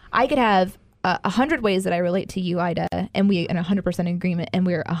person. I could have 100 ways that I relate to you, Ida, and we are 100% agreement, and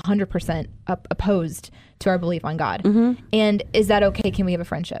we're 100% opposed to our belief on God. Mm-hmm. And is that okay? Can we have a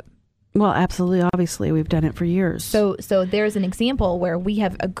friendship? Well, absolutely. Obviously, we've done it for years. So there's an example where we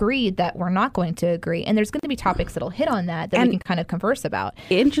have agreed that we're not going to agree, and there's going to be topics that'll hit on that we can kind of converse about.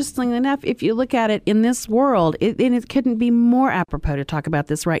 Interestingly enough, if you look at it in this world, and it couldn't be more apropos to talk about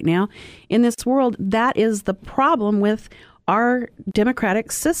this right now, in this world, that is the problem with our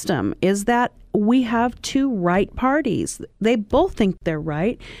democratic system, is that we have two right parties. They both think they're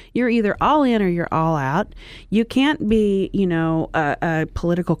right. You're either all in or you're all out. You can't be, a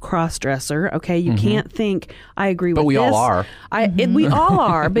political cross-dresser. Okay, you can't think I agree with this. But we all are. We all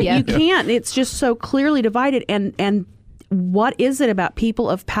are, but you can't. It's just so clearly divided. And what is it about people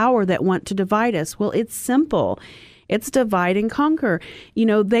of power that want to divide us? Well, it's simple. It's divide and conquer.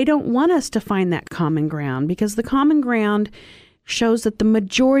 They don't want us to find that common ground, because the common ground shows that the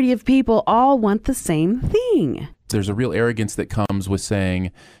majority of people all want the same thing. There's a real arrogance that comes with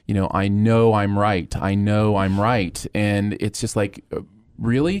saying, I know I'm right. I know I'm right. And it's just like,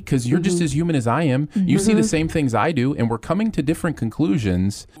 really? Because you're just as human as I am. You see the same things I do, and we're coming to different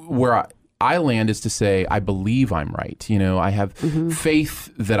conclusions. Where I land is to say, I believe I'm right. I have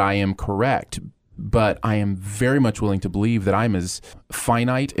faith that I am correct. But I am very much willing to believe that I'm as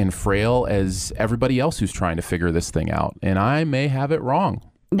finite and frail as everybody else who's trying to figure this thing out. And I may have it wrong.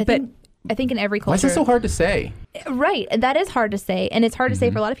 But I think in every culture. Why is it so hard to say? Right. That is hard to say. And it's hard to say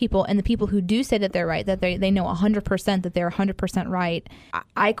for a lot of people. And the people who do say that they're right, that they know 100% that they're 100% right,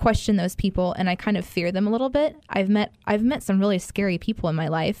 I question those people and I kind of fear them a little bit. I've met some really scary people in my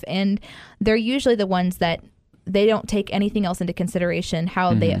life, and they're usually the ones that they don't take anything else into consideration,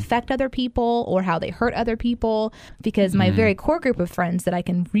 how they affect other people or how they hurt other people. Because my very core group of friends that I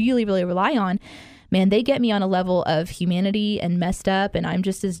can really, really rely on, man, they get me on a level of humanity and messed up, and I'm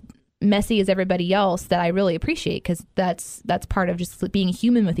just as messy as everybody else, that I really appreciate, because that's part of just being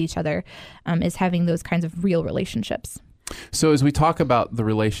human with each other, is having those kinds of real relationships. So as we talk about the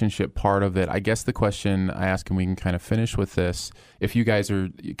relationship part of it, I guess the question I ask, and we can kind of finish with this, if you guys are,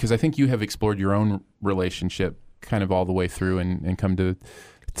 because I think you have explored your own relationship kind of all the way through and come to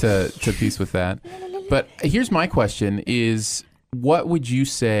peace with that. But here's my question is, what would you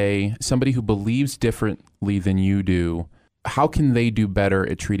say somebody who believes differently than you do, how can they do better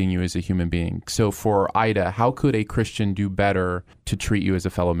at treating you as a human being? So for Ida, how could a Christian do better to treat you as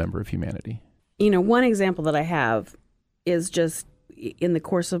a fellow member of humanity? One example that I have is just in the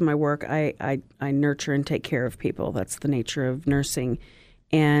course of my work, I nurture and take care of people. That's the nature of nursing.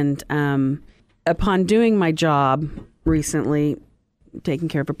 And upon doing my job recently, taking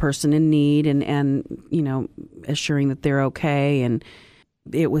care of a person in need and assuring that they're okay, and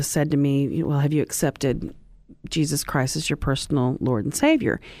it was said to me, well, have you accepted Jesus Christ as your personal Lord and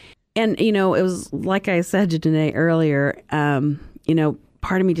Savior? And, it was like I said to Danae earlier,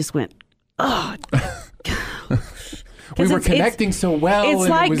 part of me just went, oh, we were connecting so well. It's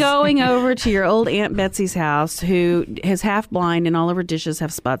like going over to your old Aunt Betsy's house, who is half blind and all of her dishes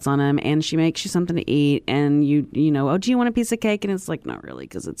have spots on them, and she makes you something to eat, and oh, do you want a piece of cake? And it's like, not really,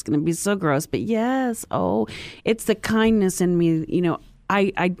 because it's going to be so gross. But yes, it's the kindness in me.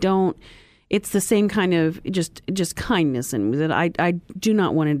 I don't. It's the same kind of just kindness in me that I do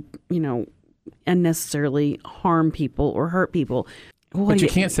not want to unnecessarily harm people or hurt people. But you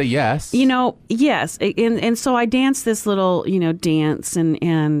can't say yes. Yes. And so I danced this little, dance,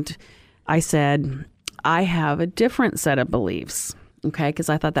 and I said, I have a different set of beliefs. Okay. Because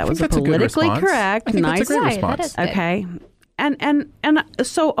I thought that was a politically correct, I think nice. That's a great response. Okay. And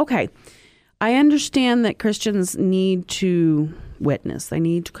so, okay. I understand that Christians need to witness. They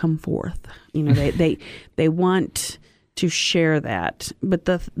need to come forth. They want to share that. But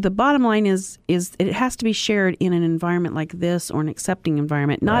the bottom line is it has to be shared in an environment like this, or an accepting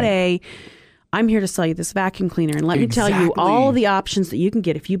environment, not I'm here to sell you this vacuum cleaner, and let me tell you all the options that you can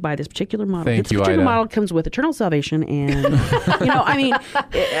get if you buy this particular model. Thank this you, particular Ida. model comes with eternal salvation, and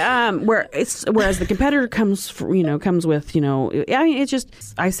whereas the competitor comes with it's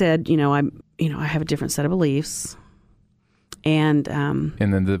just, I said, I have a different set of beliefs. And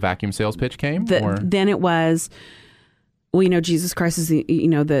then the vacuum sales pitch came? Then it was, well, Jesus Christ is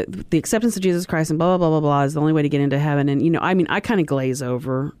the acceptance of Jesus Christ and blah, blah, blah, blah, blah is the only way to get into heaven. And, I kind of glaze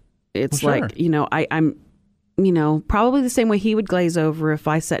over. It's well, like, I'm, probably the same way he would glaze over if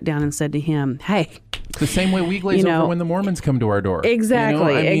I sat down and said to him, hey. The same way we glaze over when the Mormons come to our door.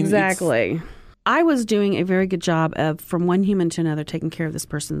 Exactly, exactly. I was doing a very good job of, from one human to another, taking care of this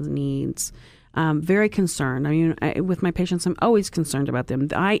person's needs. Very concerned. With my patients, I'm always concerned about them.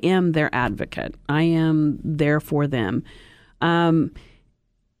 I am their advocate. I am there for them.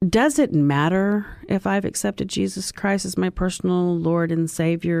 Does it matter if I've accepted Jesus Christ as my personal Lord and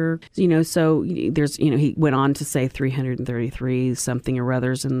Savior? So there's, he went on to say 333 something or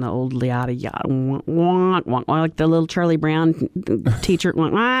others in the old yada yada, like the little Charlie Brown teacher.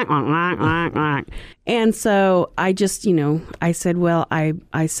 And so I just, I said, well,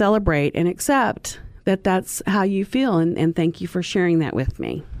 I celebrate and accept that that's how you feel. And thank you for sharing that with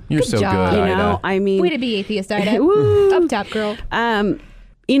me. You're Good so job. good, Ida. Way to be atheist, Ida. Up top, girl.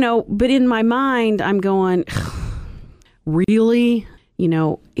 But in my mind, I'm going, really?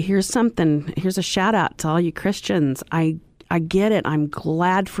 Here's a shout out to all you Christians. I get it. I'm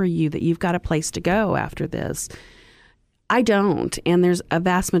glad for you that you've got a place to go after this. I don't. And there's a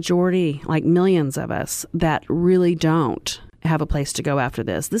vast majority, like millions of us, that really don't have a place to go after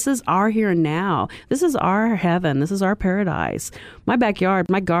this. This is our here and now. This is our heaven. This is our paradise. My backyard,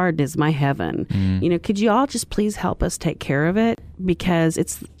 my garden is my heaven. Could you all just please help us take care of it? Because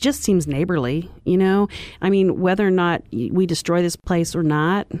it just seems neighborly, whether or not we destroy this place or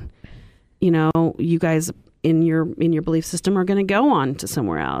not, you guys in your belief system are going to go on to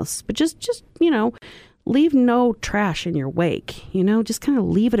somewhere else. But just leave no trash in your wake, just kind of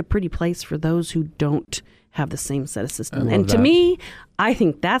leave it a pretty place for those who don't have the same set of systems. And to me, I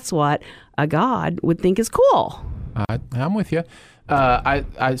think that's what a God would think is cool. I'm with you.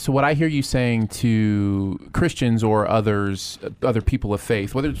 So what I hear you saying to Christians or other people of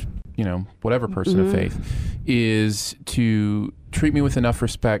faith, whether it's whatever person of faith, is to treat me with enough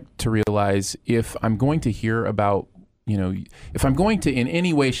respect to realize if I'm going to hear about, if I'm going to in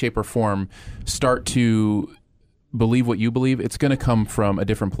any way, shape, or form start to believe what you believe, it's going to come from a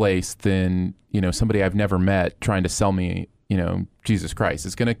different place than, somebody I've never met trying to sell me, Jesus Christ.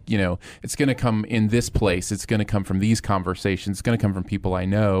 It's going to come in this place. It's going to come from these conversations. It's going to come from people I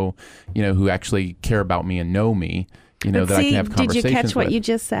know, who actually care about me and know me, that I can have conversations with. Did you catch what you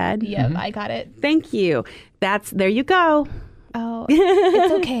just said? Yep, I got it. Thank you. There you go. Oh,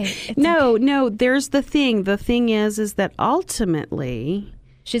 it's okay. No, there's the thing. The thing is that ultimately,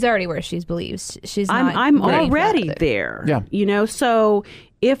 she's already where she believes. She's not. I'm already there. Yeah. So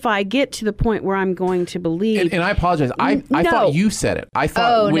if I get to the point where I'm going to believe, and I apologize, I thought you said it. I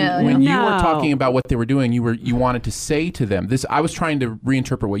thought when you were talking about what they were doing, you wanted to say to them this. I was trying to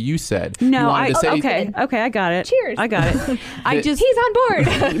reinterpret what you said. No, okay, I got it. Cheers. I got it. He's on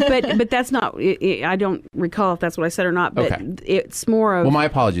board. but that's not. I don't recall if that's what I said or not. But it's more of. Well, my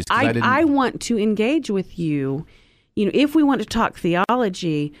apologies. I want to engage with you. If we want to talk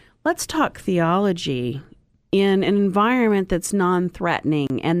theology, let's talk theology in an environment that's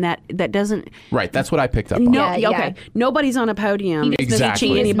non-threatening and that doesn't. Right, that's what I picked up on. No, okay. Nobody's on a podium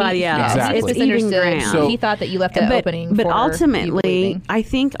teaching anybody else. Exactly. It's even ground. So he thought that you left an opening. But ultimately, I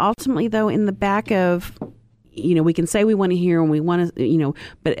think though, in the back of, we can say we want to hear and we want to,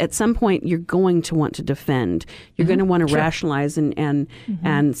 but at some point you're going to want to defend. You're going to want to rationalize and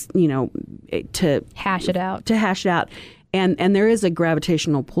to hash it out. And there is a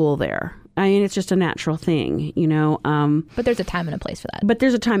gravitational pull there. I mean, it's just a natural thing, But there's a time and a place for that. But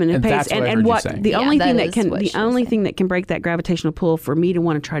there's a time and a place, and what the only thing that can break that gravitational pull for me to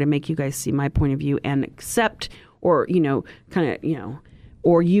want to try to make you guys see my point of view and accept, or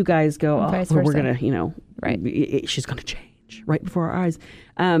or you guys go, we're gonna, right? She's gonna change right before our eyes.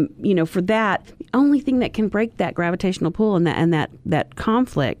 For that, the only thing that can break that gravitational pull and that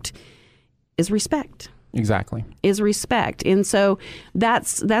conflict is respect. Exactly. Is respect. And so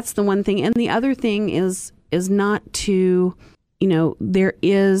that's the one thing. And the other thing is not to, there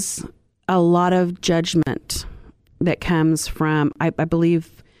is a lot of judgment that comes from, I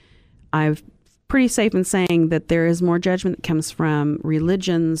believe I'm pretty safe in saying that there is more judgment that comes from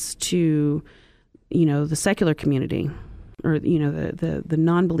religions to, the secular community or, the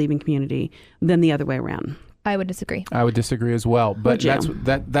non-believing community than the other way around. I would disagree. I would disagree as well. But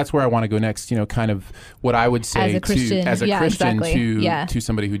that's where I want to go next, kind of what I would say as a Christian to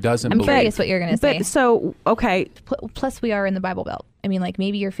somebody who doesn't believe. I'm curious what you're going to say. But so, okay. Plus, we are in the Bible Belt. I mean, like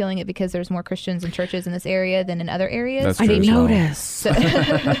maybe you're feeling it because there's more Christians and churches in this area than in other areas. That's I true didn't as well. notice.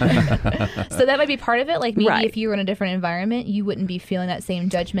 So that might be part of it. Like maybe if you were in a different environment, you wouldn't be feeling that same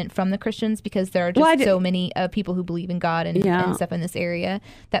judgment from the Christians because there are just so many people who believe in God and stuff in this area.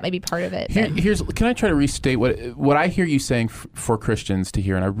 That might be part of it. Can I try to restate what I hear you saying for Christians to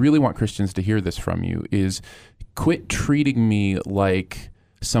hear, and I really want Christians to hear this from you, is quit treating me like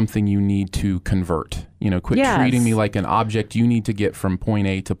something you need to convert. Quit treating me like an object you need to get from point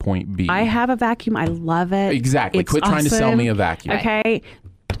A to point B. I have a vacuum. I love it. Exactly. It's Quit trying to sell me a vacuum. Okay.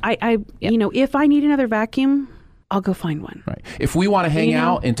 If I need another vacuum, I'll go find one. Right. If we want to hang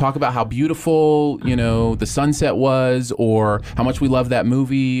out and talk about how beautiful, the sunset was, or how much we love that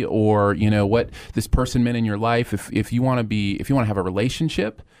movie, or, what this person meant in your life, if you want to have a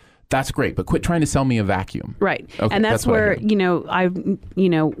relationship, that's great, but quit trying to sell me a vacuum. Right. Okay, and that's where,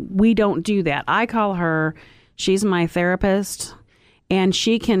 we don't do that. I call her, she's my therapist, and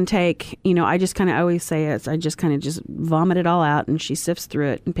she can take, I just kind of always say it. I just kind of just vomit it all out, and she sifts through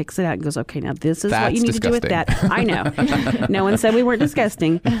it and picks it out and goes, okay, now this is what you need to do with that. I know. No one said we weren't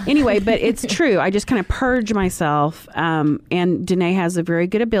disgusting. Anyway, but it's true. I just kind of purge myself. And Danae has a very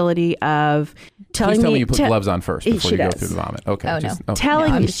good ability of telling me. Please tell me you put gloves on first before you go does. through the vomit. Okay. Oh, no.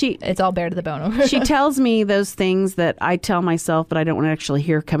 Telling me, it's all bare to the bone. She tells me those things that I tell myself, but I don't want to actually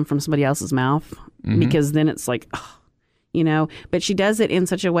hear come from somebody else's mouth, because then it's like, but she does it in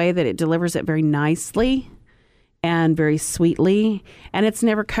such a way that it delivers it very nicely and very sweetly, and it's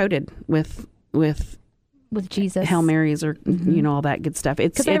never coated with Jesus, Hail Marys, or all that good stuff.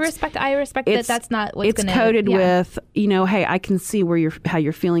 It's because I respect that that's not what's it's coated with hey, I can see how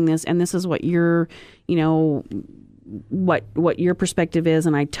you're feeling this, and this is what your what your perspective is,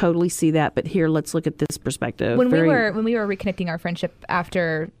 and I totally see that. But here, let's look at this perspective. When we were reconnecting our friendship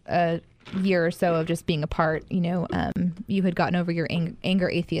after a year or so of just being apart, you had gotten over your anger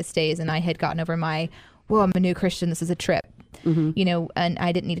atheist days, and I had gotten over my, I'm a new Christian, this is a trip, and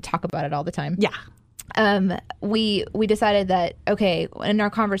I didn't need to talk about it all the time. Yeah. We decided that, okay, in our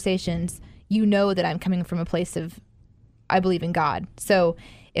conversations, that I'm coming from a place of, I believe in God. So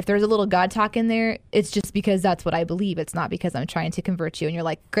if there's a little God talk in there, it's just because that's what I believe. It's not because I'm trying to convert you. And you're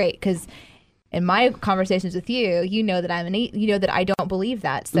like, great, because in my conversations with you, you know that I don't believe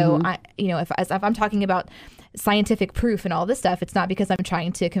that. So if I'm talking about scientific proof and all this stuff, it's not because I'm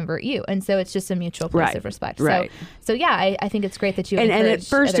trying to convert you. And so it's just a mutual place of respect. Right. So yeah, I think it's great that you and at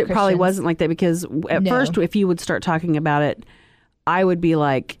first it probably Christians. wasn't like that, because at first if you would start talking about it, I would be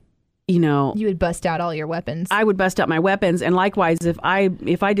like, you would bust out all your weapons. I would bust out my weapons, and likewise, if I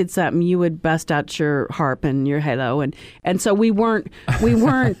did something, you would bust out your harp and your hello, and so we weren't we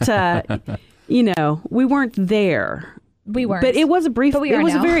weren't there. We weren't, but it was a brief. But we it are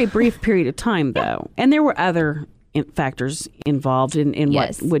was now. a very brief period of time, though, and there were other factors involved in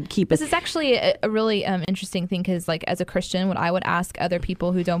Yes. what would keep us. This is actually a really interesting thing, because like as a Christian, what I would ask other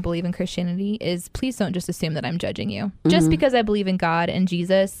people who don't believe in Christianity is, please don't just assume that I'm judging you just because I believe in God and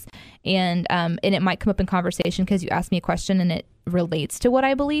Jesus, and it might come up in conversation because you ask me a question and it relates to what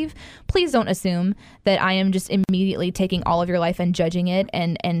I believe. Please don't assume that I am just immediately taking all of your life and judging it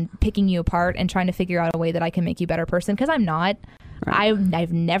and picking you apart and trying to figure out a way that I can make you a better person, because I'm not. Right.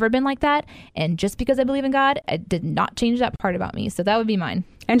 I've never been like that, and just because I believe in God, it did not change that part about me. So that would be mine.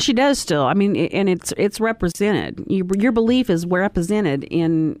 And she does still. I mean, and it's represented. Your belief is represented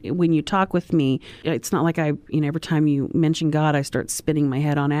in when you talk with me. It's not like every time you mention God, I start spinning my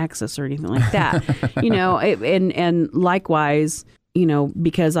head on axis or anything like that. And likewise,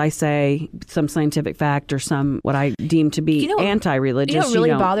 because I say some scientific fact or some what I deem to be anti-religious. What really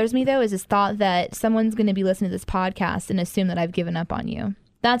bothers me, though, is this thought that someone's going to be listening to this podcast and assume that I've given up on you.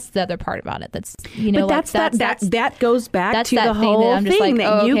 That's the other part about it. That's but that goes back to the whole thing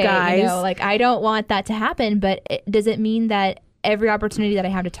that you guys I don't want that to happen. But does it mean that every opportunity that I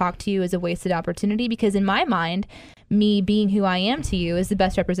have to talk to you is a wasted opportunity? Because in my mind, me being who I am to you is the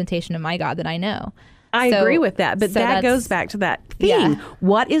best representation of my God that I know. I agree with that, but that goes back to that thing. Yeah.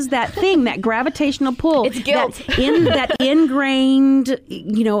 What is that thing? That gravitational pull? It's guilt. That ingrained,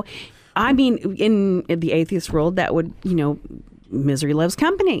 I mean, in the atheist world, that would, misery loves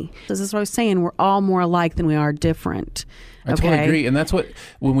company. This is what I was saying. We're all more alike than we are different. I totally agree. And that's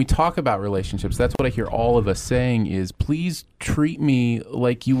when we talk about relationships, that's what I hear all of us saying is, please treat me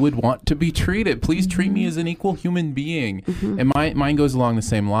like you would want to be treated. Please treat me as an equal human being. And mine goes along the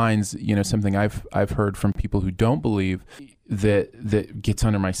same lines. Something I've heard from people who don't believe that gets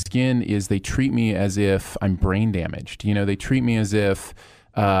under my skin is they treat me as if I'm brain damaged. They treat me as if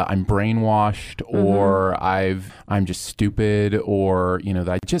I'm brainwashed, or I'm just stupid, or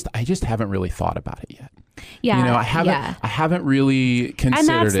that I just haven't really thought about it yet. Yeah, I haven't really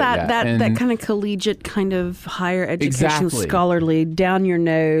considered it yet. And that kind of collegiate, kind of higher education, scholarly, down your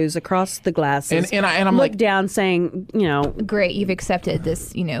nose, across the glasses, and I'm look down, saying, great, you've accepted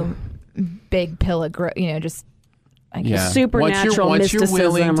this, big pill of just. Supernatural once you're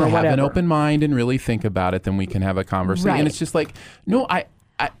mysticism willing to or have whatever. an open mind and really think about it, then we can have a conversation. Right. And it's just like, no,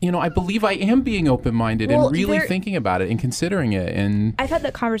 I believe I am being open-minded and really thinking about it and considering it. And I've had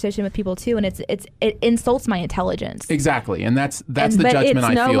that conversation with people too, and it insults my intelligence. Exactly, and that's the judgment I feel from.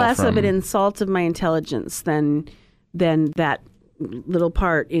 But it's no less of an insult of my intelligence than that little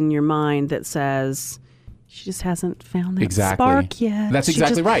part in your mind that says, she just hasn't found that spark yet. That's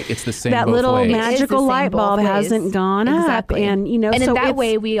exactly right. It's the same. That both little ways. magical light bulb hasn't gone up, and and so in that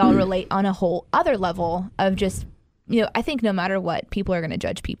way, we all relate on a whole other level of just. I think no matter what, people are going to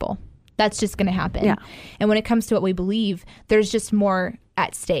judge people. That's just going to happen. Yeah. And when it comes to what we believe, there's just more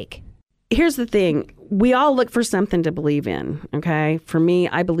at stake. Here's the thing. We all look for something to believe in, okay? For me,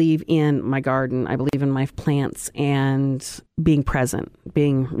 I believe in my garden. I believe in my plants and being present,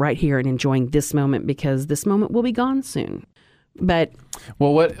 being right here and enjoying this moment, because this moment will be gone soon. But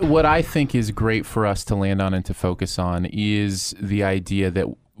what I think is great for us to land on and to focus on is the idea that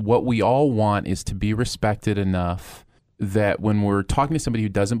what we all want is to be respected enough that when we're talking to somebody who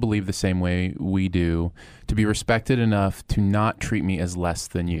doesn't believe the same way we do, to be respected enough to not treat me as less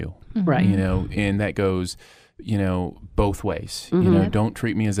than you. Right. And that goes, both ways. Don't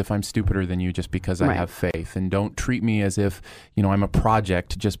treat me as if I'm stupider than you just because I have faith. And don't treat me as if, I'm a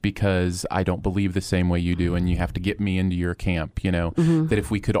project just because I don't believe the same way you do and you have to get me into your camp, That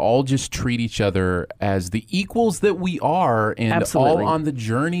if we could all just treat each other as the equals that we are and Absolutely. all on the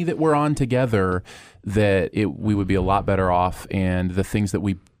journey that we're on together, that we would be a lot better off, and the things that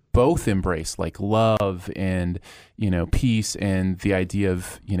we both embrace, like love and, peace and the idea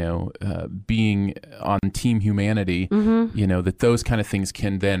of, being on team humanity, that those kind of things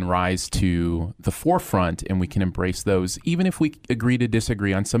can then rise to the forefront and we can embrace those, even if we agree to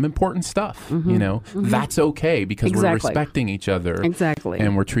disagree on some important stuff, that's okay because we're respecting each other. Exactly.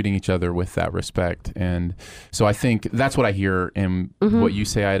 And we're treating each other with that respect. And so I think that's what I hear in what you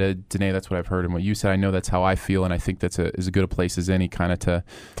say, Ida. Danae, that's what I've heard. And what you said, I know that's how I feel. And I think that's as good a place as any kind of to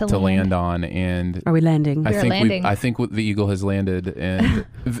land on. And are we landing? I think the Eagle has landed. And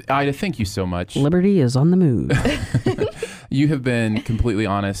Ida, thank you so much. Liberty is on the move. You have been completely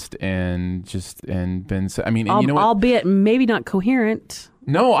honest and been. I mean, and you know what? Albeit maybe not coherent.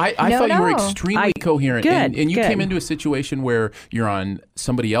 No, I thought you were extremely coherent. Good, and you came into a situation where you're on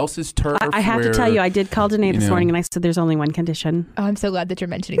somebody else's turf. I have to tell you, I did call Danae this morning and I said there's only one condition. Oh, I'm so glad that you're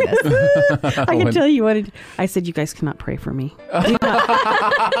mentioning this. I can tell you what I said, you guys cannot pray for me.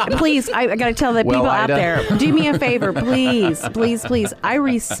 Please, I got to tell the people out there, do me a favor, please, please, please. I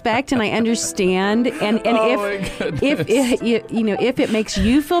respect and I understand. And if it makes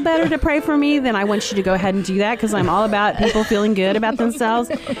you feel better to pray for me, then I want you to go ahead and do that because I'm all about people feeling good about themselves.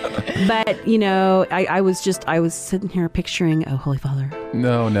 But I was sitting here picturing, oh, Holy Father.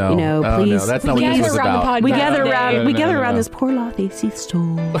 No. Please. No, that's not what this was about. We gather around this poor Lothacy stole.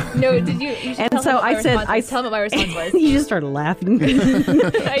 No, did you and so I said, tell me what my response was. You just started laughing.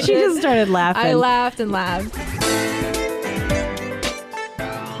 She just started laughing. I laughed and laughed.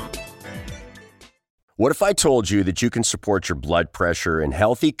 What if I told you that you can support your blood pressure and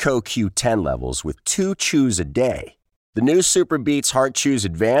healthy CoQ10 levels with 2 chews a day? The new Super Beats Heart Chews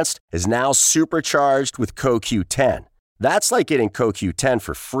Advanced is now supercharged with CoQ10. That's like getting CoQ10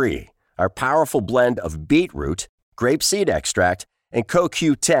 for free. Our powerful blend of beetroot, grapeseed extract, and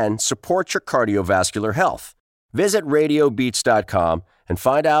CoQ10 supports your cardiovascular health. Visit RadioBeats.com and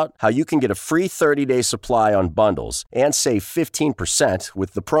find out how you can get a free 30-day supply on bundles and save 15%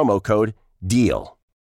 with the promo code DEAL.